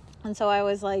so I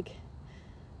was like,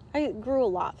 I grew a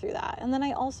lot through that. And then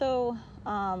I also,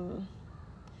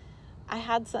 I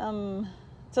had and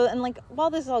like, while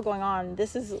this is all going on,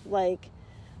 this is like,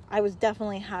 I was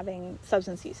definitely having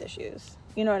substance use issues.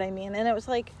 You know what I mean? And it was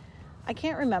like, I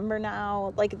can't remember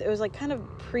now, like it was like kind of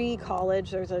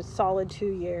pre-college. There was a solid 2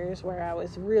 years where I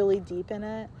was really deep in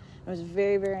it. I was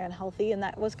very, very unhealthy, and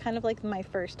that was kind of like my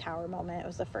first tower moment. It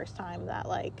was the first time that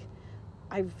like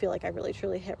I feel like I really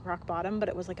truly hit rock bottom, but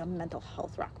it was like a mental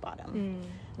health rock bottom. And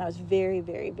I was very,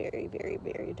 very, very, very,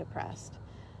 very depressed.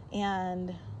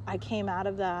 And I came out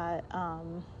of that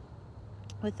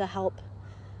with the help.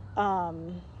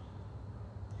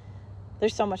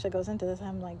 There's so much that goes into this.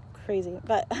 I'm like crazy,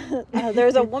 but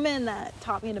there's a woman that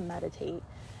taught me to meditate,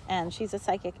 and she's a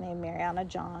psychic named Mariana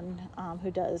John,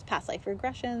 who does past life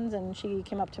regressions. And she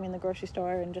came up to me in the grocery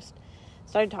store and just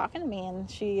started talking to me,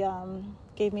 and she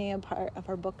gave me a part of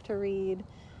her book to read,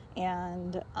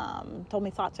 and told me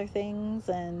thoughts are things,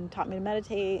 and taught me to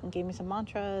meditate, and gave me some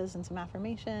mantras and some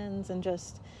affirmations, and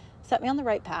just set me on the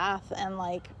right path, and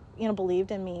like, you know, believed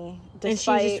in me. And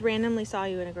she just randomly saw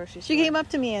you in a grocery store. She came up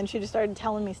to me and she just started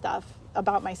telling me stuff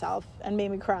about myself and made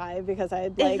me cry, because I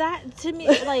had like... Is that, to me,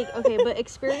 like, okay, but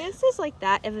experiences like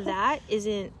that, if that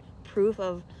isn't proof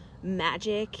of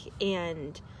magic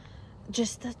and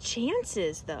just the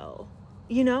chances, though,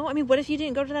 You know, I mean, what if you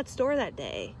didn't go to that store that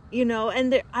day? You know,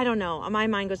 and I don't know. My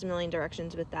mind goes a million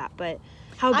directions with that, but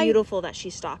how beautiful that she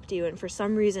stopped you and for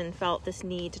some reason felt this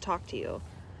need to talk to you.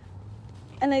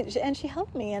 And she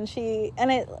helped me, and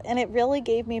it really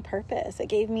gave me purpose. It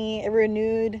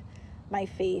renewed my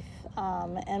faith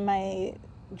and my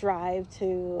drive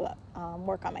to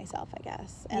work on myself, I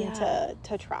guess, and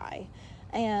to try.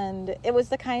 And it was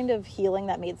the kind of healing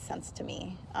that made sense to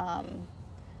me.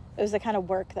 It was the kind of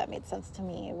work that made sense to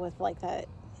me with like that.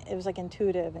 It was like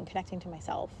intuitive and connecting to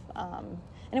myself.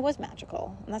 And it was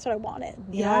magical, and that's what I wanted.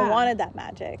 You know, I wanted that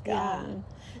magic. Yeah.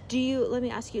 Let me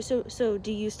ask you, so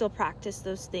do you still practice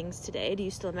those things today? Do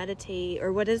you still meditate,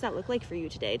 or what does that look like for you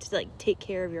today to like take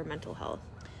care of your mental health?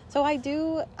 So I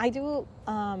do,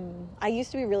 I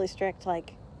used to be really strict,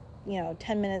 like,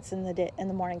 10 minutes in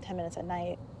the morning, 10 minutes at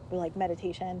night, with like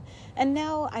meditation. And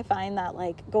now I find that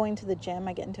like going to the gym,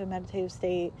 I get into a meditative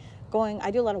state.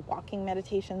 I do a lot of walking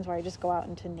meditations where I just go out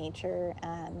into nature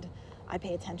and I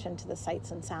pay attention to the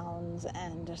sights and sounds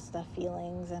and just the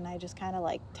feelings, and I just kind of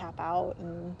like tap out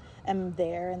and am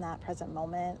there in that present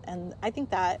moment. And I think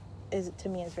that to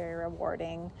me is very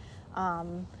rewarding.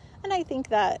 And I think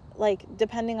that like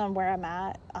depending on where I'm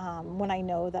at, when I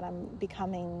know that I'm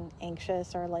becoming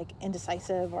anxious or like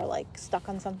indecisive or like stuck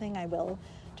on something, I will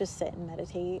just sit and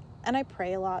meditate. And I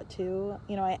pray a lot too.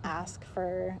 I ask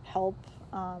for help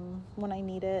when I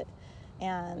need it.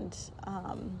 And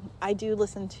I do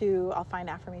I'll find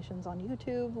affirmations on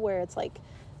YouTube where it's like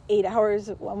 8 hours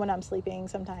when I'm sleeping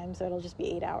sometimes. So it'll just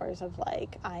be 8 hours of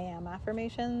like I am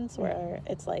affirmations where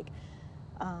it's like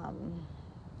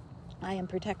I am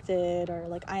protected, or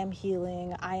like I am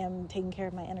healing, I am taking care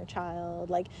of my inner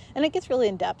child, like, and it gets really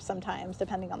in depth sometimes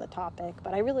depending on the topic,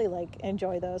 but I really like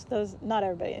enjoy those. Not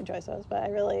everybody enjoys those, but I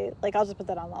really like, I'll just put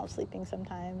that on while I'm sleeping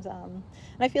sometimes. And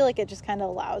I feel like it just kind of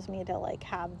allows me to like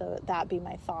have that be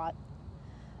my thought.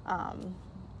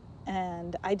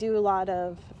 And I do a lot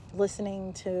of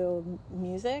listening to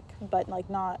music, but like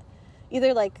not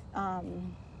either like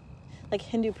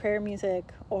Hindu prayer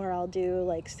music, or I'll do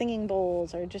like singing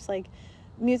bowls, or just like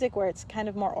music where it's kind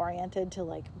of more oriented to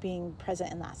like being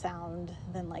present in that sound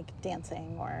than like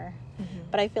dancing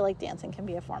but I feel like dancing can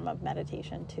be a form of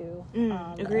meditation too.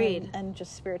 Agreed. And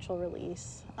just spiritual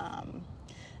release.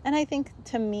 And I think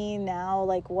to me now,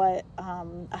 like what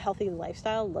a healthy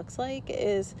lifestyle looks like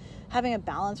is having a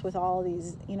balance with all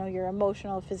these, your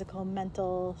emotional, physical,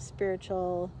 mental,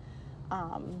 spiritual,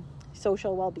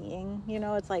 social well-being.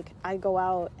 It's like I go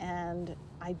out and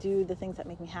I do the things that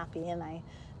make me happy, and I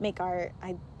make art,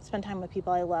 I spend time with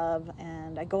people I love,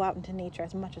 and I go out into nature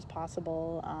as much as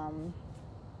possible.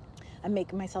 I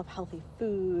make myself healthy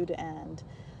food, and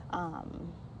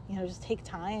just take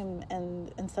time,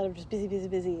 and instead of just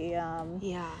busy. And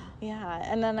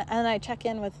then I check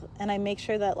in with, and I make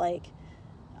sure that like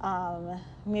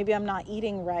maybe I'm not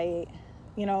eating right,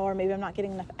 or maybe I'm not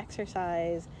getting enough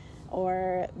exercise,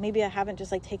 or maybe I haven't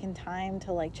just like taken time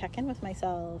to like check in with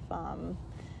myself.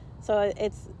 So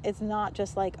it's not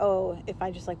just like, oh, if I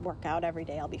just like work out every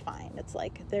day, I'll be fine. It's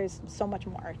like there's so much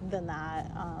more than that.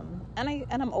 And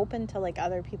I'm open to like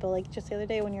other people. Like just the other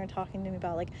day when you were talking to me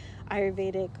about like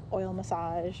Ayurvedic oil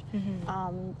massage,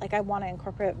 like I want to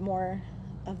incorporate more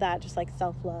of that, just like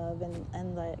self-love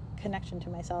and the connection to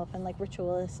myself, and like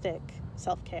ritualistic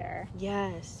self-care.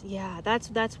 Yes, yeah,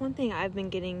 that's one thing I've been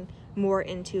getting more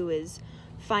into, is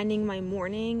finding my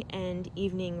morning and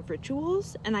evening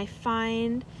rituals, and I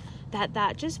find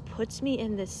that just puts me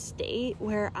in this state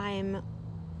where I'm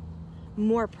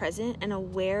more present and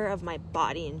aware of my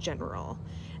body in general.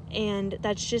 And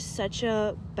that's just such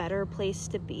a better place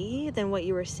to be than what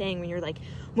you were saying when you're like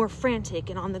more frantic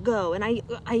and on the go. And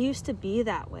I used to be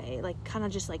that way, like kind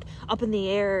of just like up in the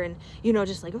air and,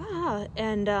 just like,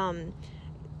 and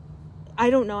I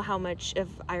don't know how much of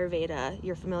Ayurveda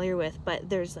you're familiar with, but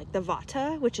there's like the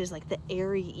Vata, which is like the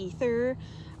airy ether.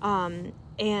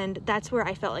 And that's where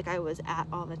I felt like I was at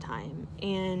all the time.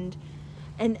 And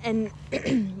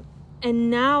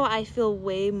now I feel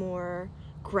way more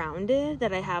grounded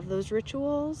that I have those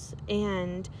rituals,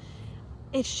 and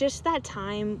it's just that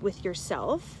time with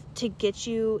yourself to get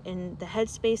you in the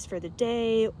headspace for the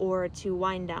day or to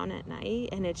wind down at night,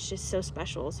 and it's just so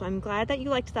special. So I'm glad that you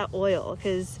liked that oil,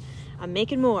 because I'm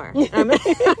making more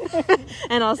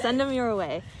and I'll send them your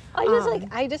way.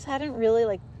 I just hadn't really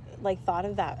like thought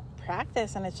of that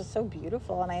practice, and it's just so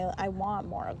beautiful, and I want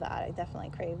more of that. I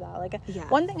definitely crave that.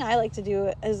 One thing I like to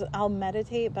do is I'll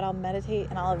meditate and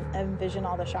I'll envision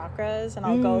all the chakras, and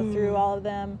I'll go through all of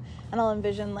them, and I'll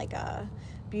envision like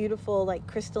beautiful, like,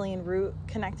 crystalline root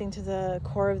connecting to the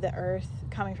core of the earth,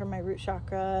 coming from my root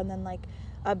chakra, and then, like,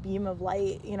 a beam of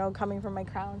light, you know, coming from my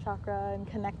crown chakra and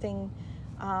connecting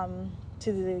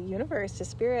to the universe, to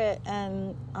spirit.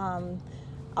 And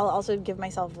I'll also give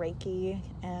myself Reiki,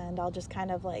 and I'll just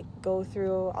kind of, like, go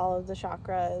through all of the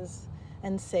chakras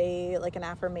and say, like, an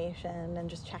affirmation and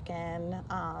just check in.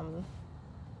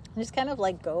 Just kind of,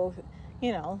 like, go,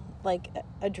 you know, like,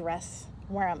 address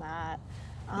where I'm at.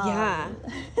 Yeah.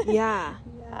 Yeah,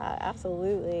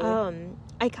 absolutely.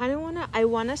 I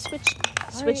want to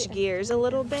switch gears a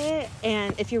little bit,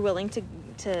 and if you're willing to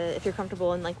if you're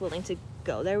comfortable and, like, willing to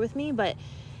go there with me. But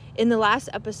in the last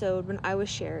episode, when I was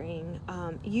sharing,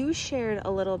 you shared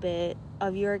a little bit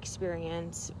of your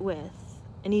experience with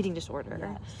an eating disorder.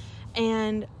 Yes.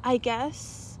 And I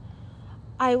guess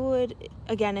I would,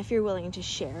 again, if you're willing to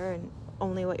share, and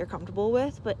only what you're comfortable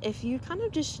with, but if you kind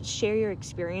of just share your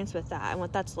experience with that and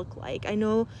what that's looked like. I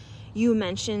know you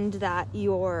mentioned that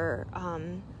your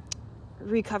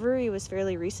recovery was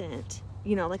fairly recent,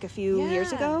 you know, like a few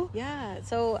years ago. Yeah.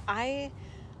 So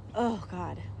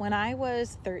when I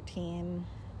was 13,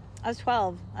 I was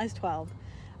 12.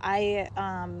 I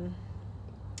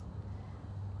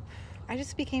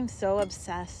just became so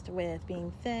obsessed with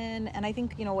being thin. And I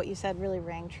think, you know, what you said really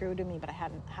rang true to me, but I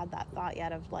hadn't had that thought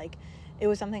yet of, like, it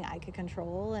was something I could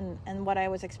control. And what I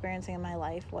was experiencing in my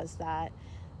life was that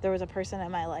there was a person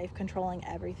in my life controlling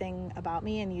everything about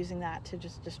me and using that to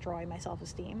just destroy my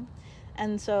self-esteem.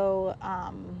 And so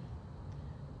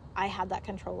I had that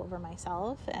control over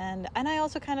myself. And I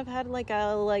also kind of had like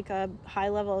a high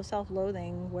level of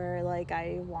self-loathing where, like,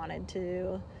 I wanted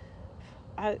to...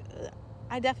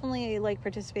 I definitely, like,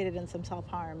 participated in some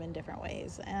self-harm in different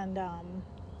ways. And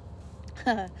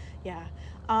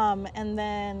and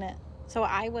then, so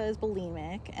I was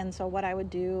bulimic, and so what I would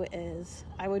do is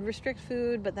I would restrict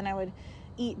food, but then I would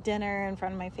eat dinner in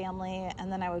front of my family,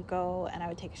 and then I would go and I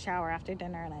would take a shower after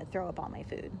dinner, and I'd throw up all my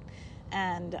food.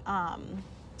 And I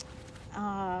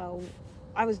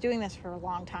was doing this for a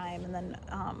long time, and then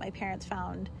my parents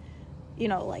found, you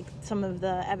know, like, some of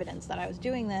the evidence that I was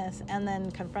doing this, and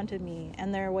then confronted me.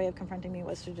 And their way of confronting me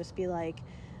was to just be like,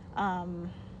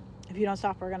 if you don't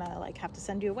stop, we're gonna, like, have to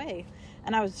send you away.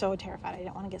 And I was so terrified. I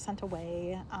didn't want to get sent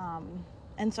away.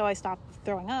 And so I stopped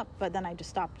throwing up, but then I just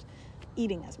stopped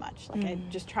eating as much. Like, I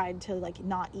just tried to, like,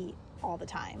 not eat all the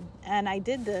time. And I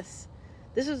did this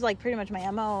was, like, pretty much my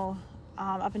MO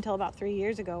up until about 3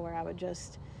 years ago, where I would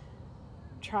just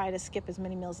try to skip as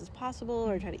many meals as possible,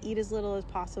 or try to eat as little as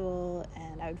possible.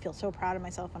 And I would feel so proud of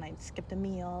myself when I skipped a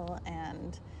meal,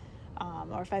 and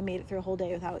or if I made it through a whole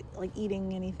day without, like,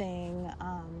 eating anything.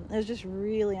 It was just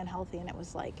really unhealthy, and it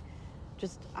was like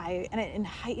it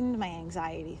heightened my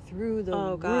anxiety through the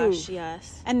roof. Gosh,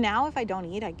 yes. And now if I don't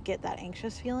eat, I get that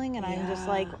anxious feeling, and I'm just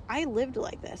like, I lived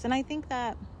like this. And I think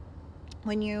that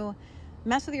when you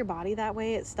mess with your body that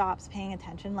way, it stops paying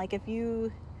attention. Like, if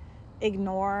you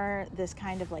ignore this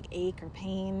kind of, like, ache or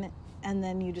pain, and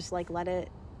then you just, like, let it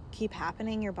keep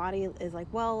happening, your body is like,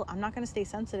 well, I'm not going to stay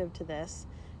sensitive to this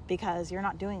because you're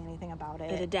not doing anything about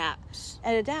it. It adapts,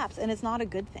 and it's not a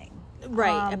good thing.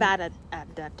 Right. A bad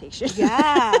adaptation.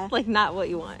 Yeah. Like, not what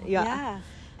you want. Yeah.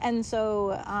 And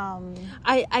so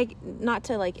I not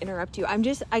to, like, interrupt you, I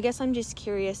guess I'm just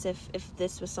curious if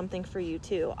this was something for you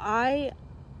too.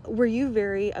 Were you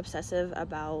very obsessive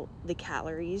about the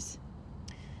calories?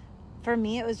 For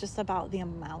me, it was just about the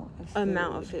amount of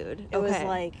food. It was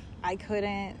like, I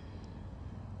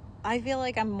feel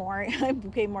like I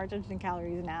pay more attention to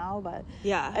calories now, but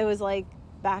yeah, it was like,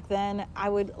 back then I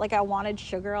wanted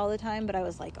sugar all the time, but I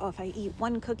was like, oh, if I eat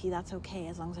one cookie, that's okay,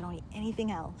 as long as I don't eat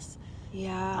anything else.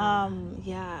 Yeah.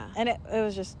 And it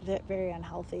was just very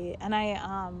unhealthy.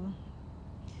 And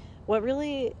what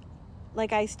really,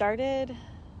 like, I'm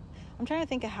trying to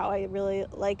think of how I really,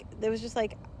 like, it was just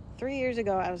like 3 years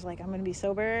ago, I was like, I'm going to be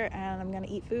sober, and I'm going to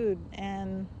eat food,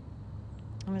 and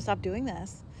I'm going to stop doing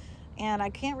this. And I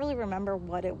can't really remember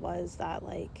what it was that,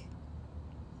 like,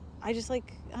 I just,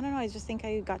 like, I don't know, I just think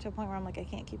I got to a point where I'm like, I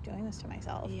can't keep doing this to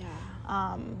myself.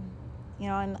 Yeah. You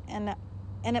know,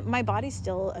 and my body's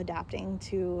still adapting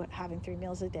to having 3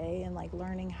 meals a day, and, like,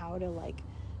 learning how to, like,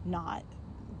 not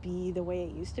be the way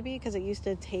it used to be, because it used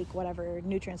to take whatever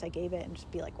nutrients I gave it and just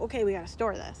be like, okay, we got to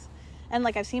store this. And,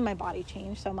 like, I've seen my body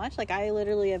change so much. Like, I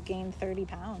literally have gained 30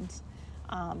 pounds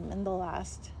in the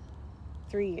last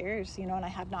 3 years, you know, and I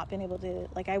have not been able to,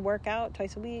 like, I work out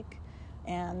twice a week,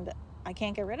 and I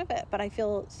can't get rid of it, but I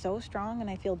feel so strong, and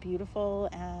I feel beautiful,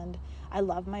 and I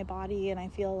love my body, and I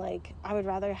feel like I would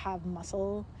rather have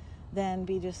muscle than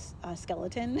be just a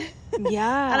skeleton.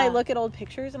 Yeah. And I look at old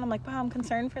pictures and I'm like, wow, I'm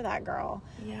concerned for that girl.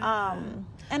 Yeah.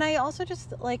 And I also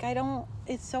just, like,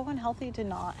 it's so unhealthy to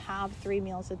not have 3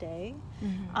 meals a day.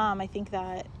 I think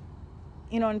that,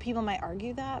 you know, and people might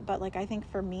argue that, but, like, I think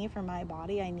for me, for my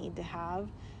body, I need to have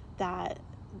that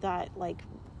like,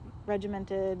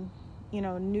 regimented, you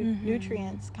know,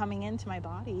 nutrients coming into my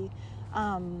body.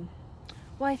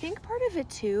 Well, I think part of it,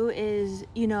 too, is,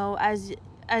 you know,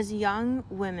 as young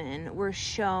women, we're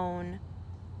shown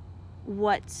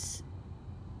what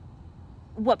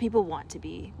people want to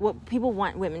be, what people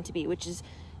want women to be, which is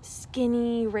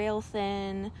skinny, rail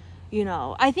thin, you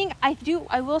know.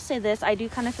 I will say this, I do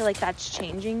kind of feel like that's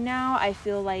changing now. I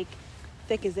feel like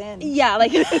thick is in. Yeah,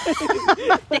 like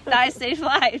thick thighs save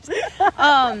lives.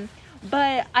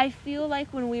 But I feel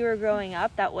like when we were growing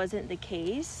up, that wasn't the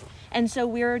case. And so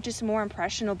we were just more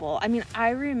impressionable. I mean, I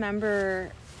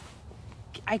remember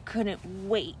I couldn't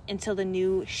wait until the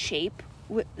new Shape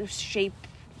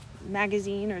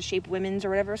magazine, or Shape Women's, or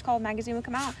whatever it's called, magazine would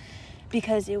come out,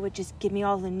 because it would just give me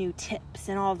all the new tips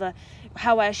and all the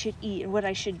how I should eat and what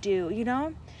I should do, you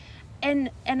know?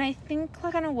 And I think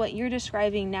kind of what you're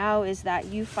describing now is that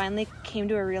you finally came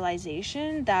to a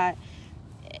realization that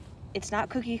it's not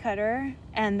cookie cutter,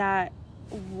 and that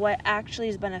what actually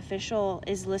is beneficial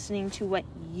is listening to what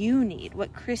you need,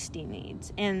 what Christy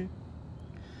needs. And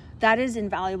that is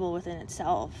invaluable within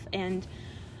itself. And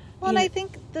well, and I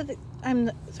think that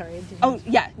I'm sorry. Go.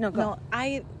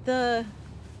 No,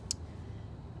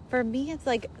 for me, it's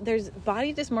like, there's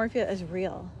body dysmorphia is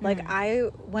real. Like,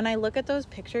 when I look at those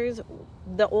pictures,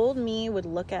 the old me would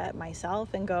look at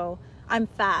myself and go, I'm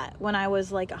fat, when I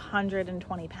was like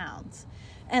 120 pounds.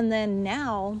 And then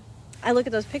now I look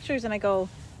at those pictures and I go,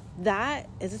 that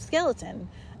is a skeleton.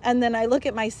 And then I look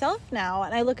at myself now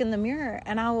and I look in the mirror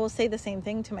and I will say the same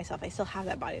thing to myself. I still have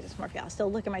that body dysmorphia. I'll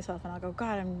still look at myself and I'll go,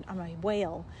 God, I'm a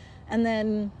whale. And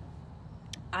then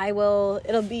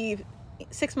it'll be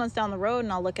 6 months down the road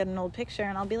and I'll look at an old picture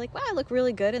and I'll be like, wow, I look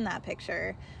really good in that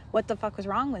picture. What the fuck was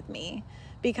wrong with me?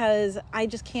 Because I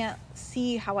just can't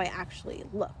see how I actually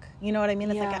look. You know what I mean?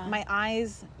 It's like my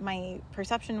eyes, my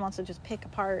perception wants to just pick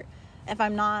apart. If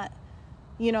I'm not,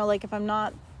 you know, like, if I'm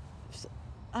not,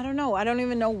 I don't know. I don't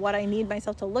even know what I need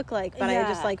myself to look like, but I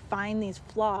just, like, find these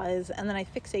flaws and then I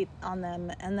fixate on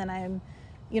them and then I'm,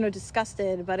 you know,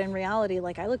 disgusted. But in reality,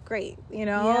 like, I look great, you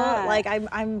know? Yeah. Like,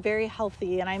 I'm very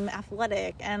healthy and I'm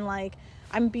athletic and, like,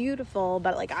 I'm beautiful.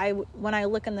 But, like, when I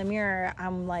look in the mirror,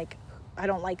 I'm like, I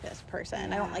don't like this person.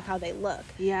 Yeah. I don't like how they look.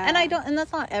 Yeah. And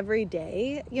that's not every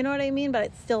day, you know what I mean? But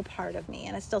it's still part of me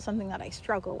and it's still something that I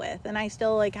struggle with. And I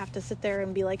still, like, have to sit there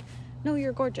and be like, no,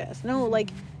 you're gorgeous. No, like,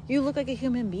 you look like a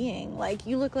human being. Like,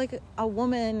 you look like a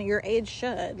woman your age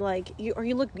should. Like, you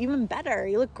look even better.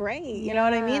 You look great. You know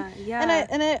what I mean? Yeah.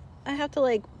 And I have to,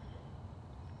 like,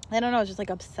 I don't know, it's just, like,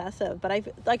 obsessive. But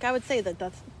I would say that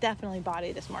that's definitely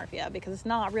body dysmorphia because it's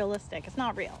not realistic. It's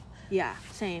not real. Yeah,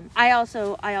 same. I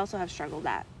also have struggled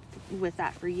with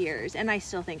that for years, and I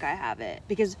still think I have it,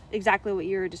 because exactly what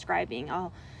you're describing.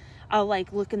 I'll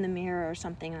like look in the mirror or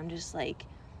something and I'm just like,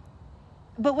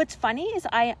 but what's funny is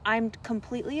I'm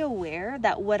completely aware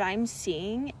that what I'm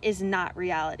seeing is not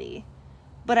reality,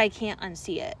 but I can't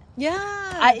unsee it.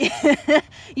 Yeah.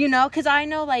 You know, because I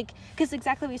know, like, because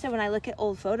exactly what you said, when I look at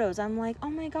old photos, I'm like, oh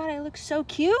my God, I look so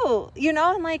cute, you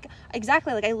know, and like,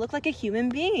 exactly, like, I look like a human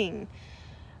being.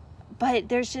 But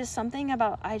there's just something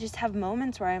about, I just have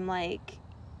moments where I'm like,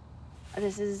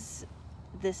 this is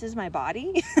my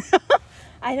body.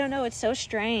 I don't know. It's so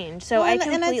strange. So I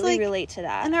completely relate to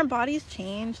that. And our bodies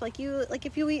change. Like,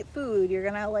 if you eat food, you're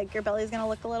gonna, like, your belly's gonna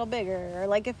look a little bigger. Or,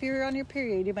 like, if you're on your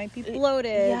period, you might be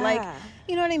bloated. Yeah. Like,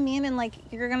 you know what I mean? And, like,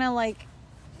 you're gonna, like,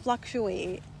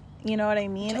 fluctuate. You know what I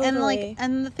mean? Totally. And, like,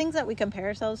 and the things that we compare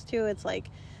ourselves to, it's like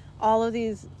all of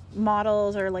these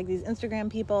models or, like, these Instagram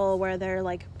people where they're,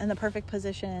 like, in the perfect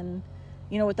position,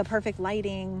 you know, with the perfect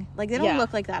lighting. Like, they don't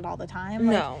look like that all the time.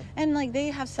 Like, no. And, like,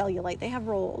 they have cellulite, they have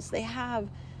rolls, they have,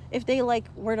 if they, like,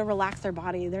 were to relax their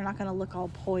body, they're not gonna look all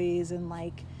poised and,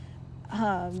 like,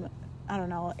 I don't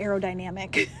know,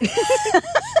 aerodynamic.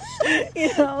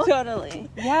 You know? Totally.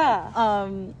 Yeah.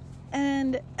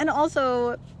 And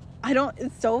also,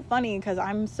 it's so funny because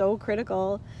I'm so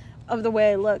critical of the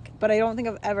way I look, but I don't think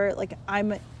I've ever, like,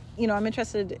 I'm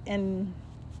interested in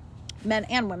men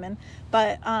and women,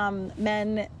 but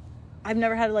men, I've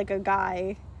never had, like, a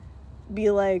guy be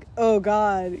like, oh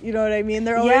God, you know what I mean?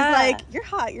 They're always like, you're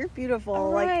hot, you're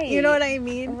beautiful, right. Like, you know what I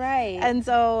mean? Right. And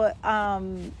so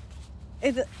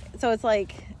it's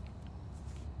like,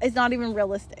 it's not even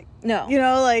realistic. No. You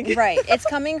know, like, right. It's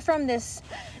coming from this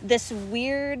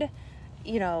weird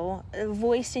a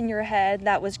voice in your head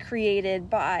that was created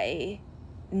by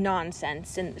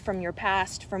nonsense and from your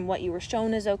past, from what you were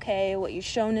shown as okay, what you're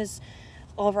shown as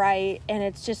all right, and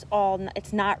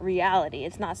it's not reality.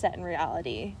 It's not set in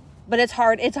reality. But it's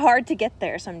hard to get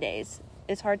there some days.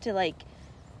 It's hard to like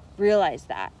realize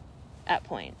that at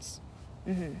points.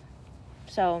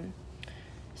 So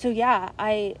yeah,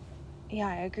 I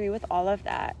agree with all of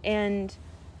that. And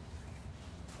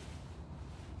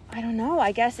I don't know,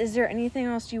 I guess, is there anything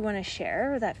else you want to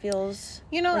share that feels...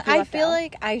 I feel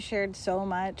like I shared so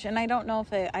much, and I don't know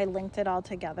if I linked it all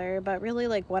together, but really,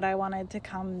 like, what I wanted to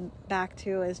come back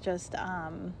to is just,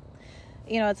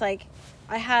 it's like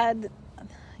I had,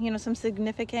 some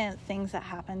significant things that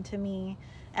happened to me,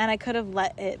 and I could have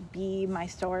let it be my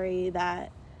story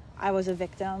that I was a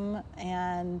victim,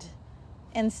 and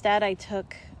instead I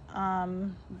took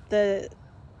all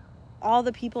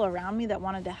the people around me that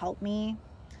wanted to help me,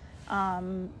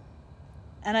 and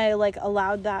I like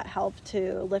allowed that help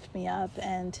to lift me up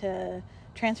and to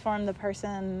transform the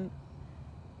person.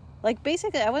 Like,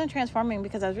 basically I wasn't transforming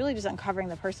because I was really just uncovering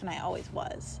the person I always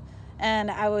was.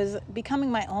 And I was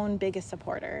becoming my own biggest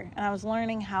supporter. And I was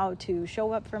learning how to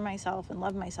show up for myself and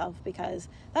love myself, because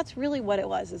that's really what it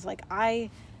was. Is like, I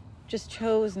just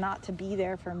chose not to be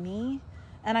there for me.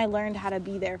 And I learned how to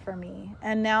be there for me.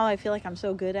 And now I feel like I'm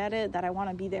so good at it that I want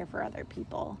to be there for other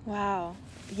people. Wow.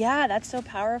 Yeah, that's so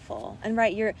powerful. And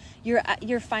right,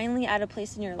 you're finally at a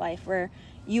place in your life where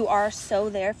you are so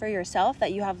there for yourself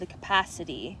that you have the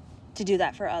capacity to do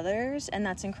that for others, and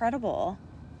that's incredible.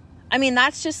 I mean,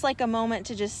 that's just like a moment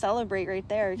to just celebrate right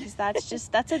there, because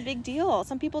that's a big deal.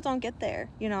 Some people don't get there,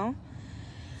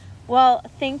 Well,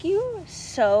 thank you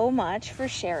so much for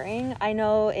sharing. I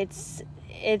know it's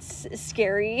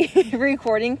scary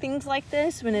recording things like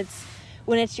this when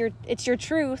it's your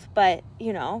truth, but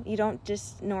you don't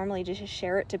just normally just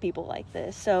share it to people like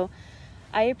this. So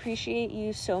I appreciate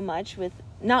you so much with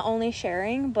not only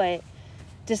sharing, but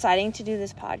deciding to do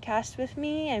this podcast with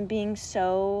me and being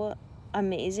so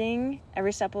amazing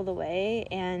every step of the way.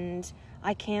 And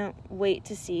I can't wait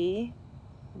to see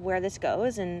where this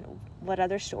goes and what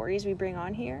other stories we bring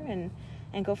on here and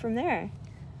go from there.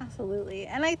 Absolutely.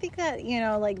 And I think that,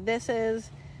 like, this is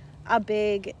a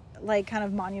big, like, kind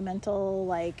of monumental,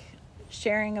 like,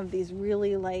 sharing of these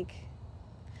really, like,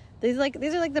 these are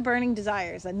like the burning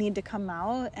desires that need to come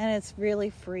out, and it's really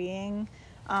freeing.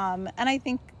 And I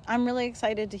think I'm really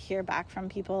excited to hear back from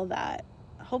people that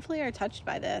hopefully are touched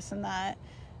by this, and that,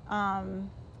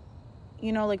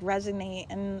 like, resonate,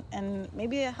 and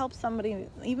maybe it helps somebody,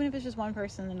 even if it's just one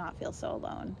person, to not feel so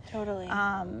alone. Totally.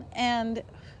 And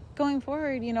going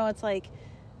forward, it's like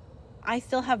I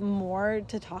still have more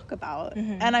to talk about,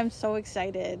 and I'm so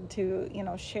excited to,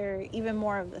 share even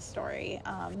more of this story,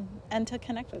 and to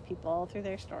connect with people through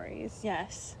their stories.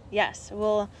 Yes.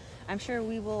 Well, I'm sure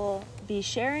we will be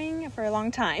sharing for a long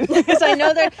time, because I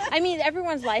know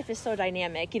everyone's life is so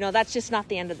dynamic. That's just not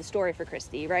the end of the story for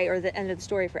Christy, right? Or the end of the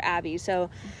story for Abby.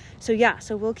 So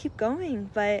we'll keep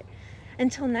going. But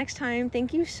until next time,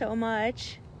 thank you so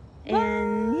much. Bye.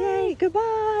 And yay,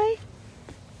 goodbye.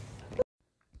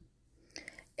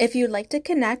 If you'd like to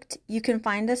connect, you can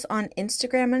find us on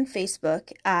Instagram and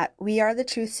Facebook at We Are the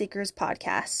Truth Seekers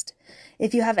Podcast.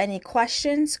 If you have any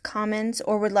questions, comments,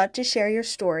 or would love to share your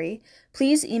story,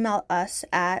 please email us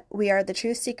at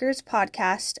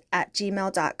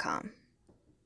wearethetruthseekerspodcast@gmail.com.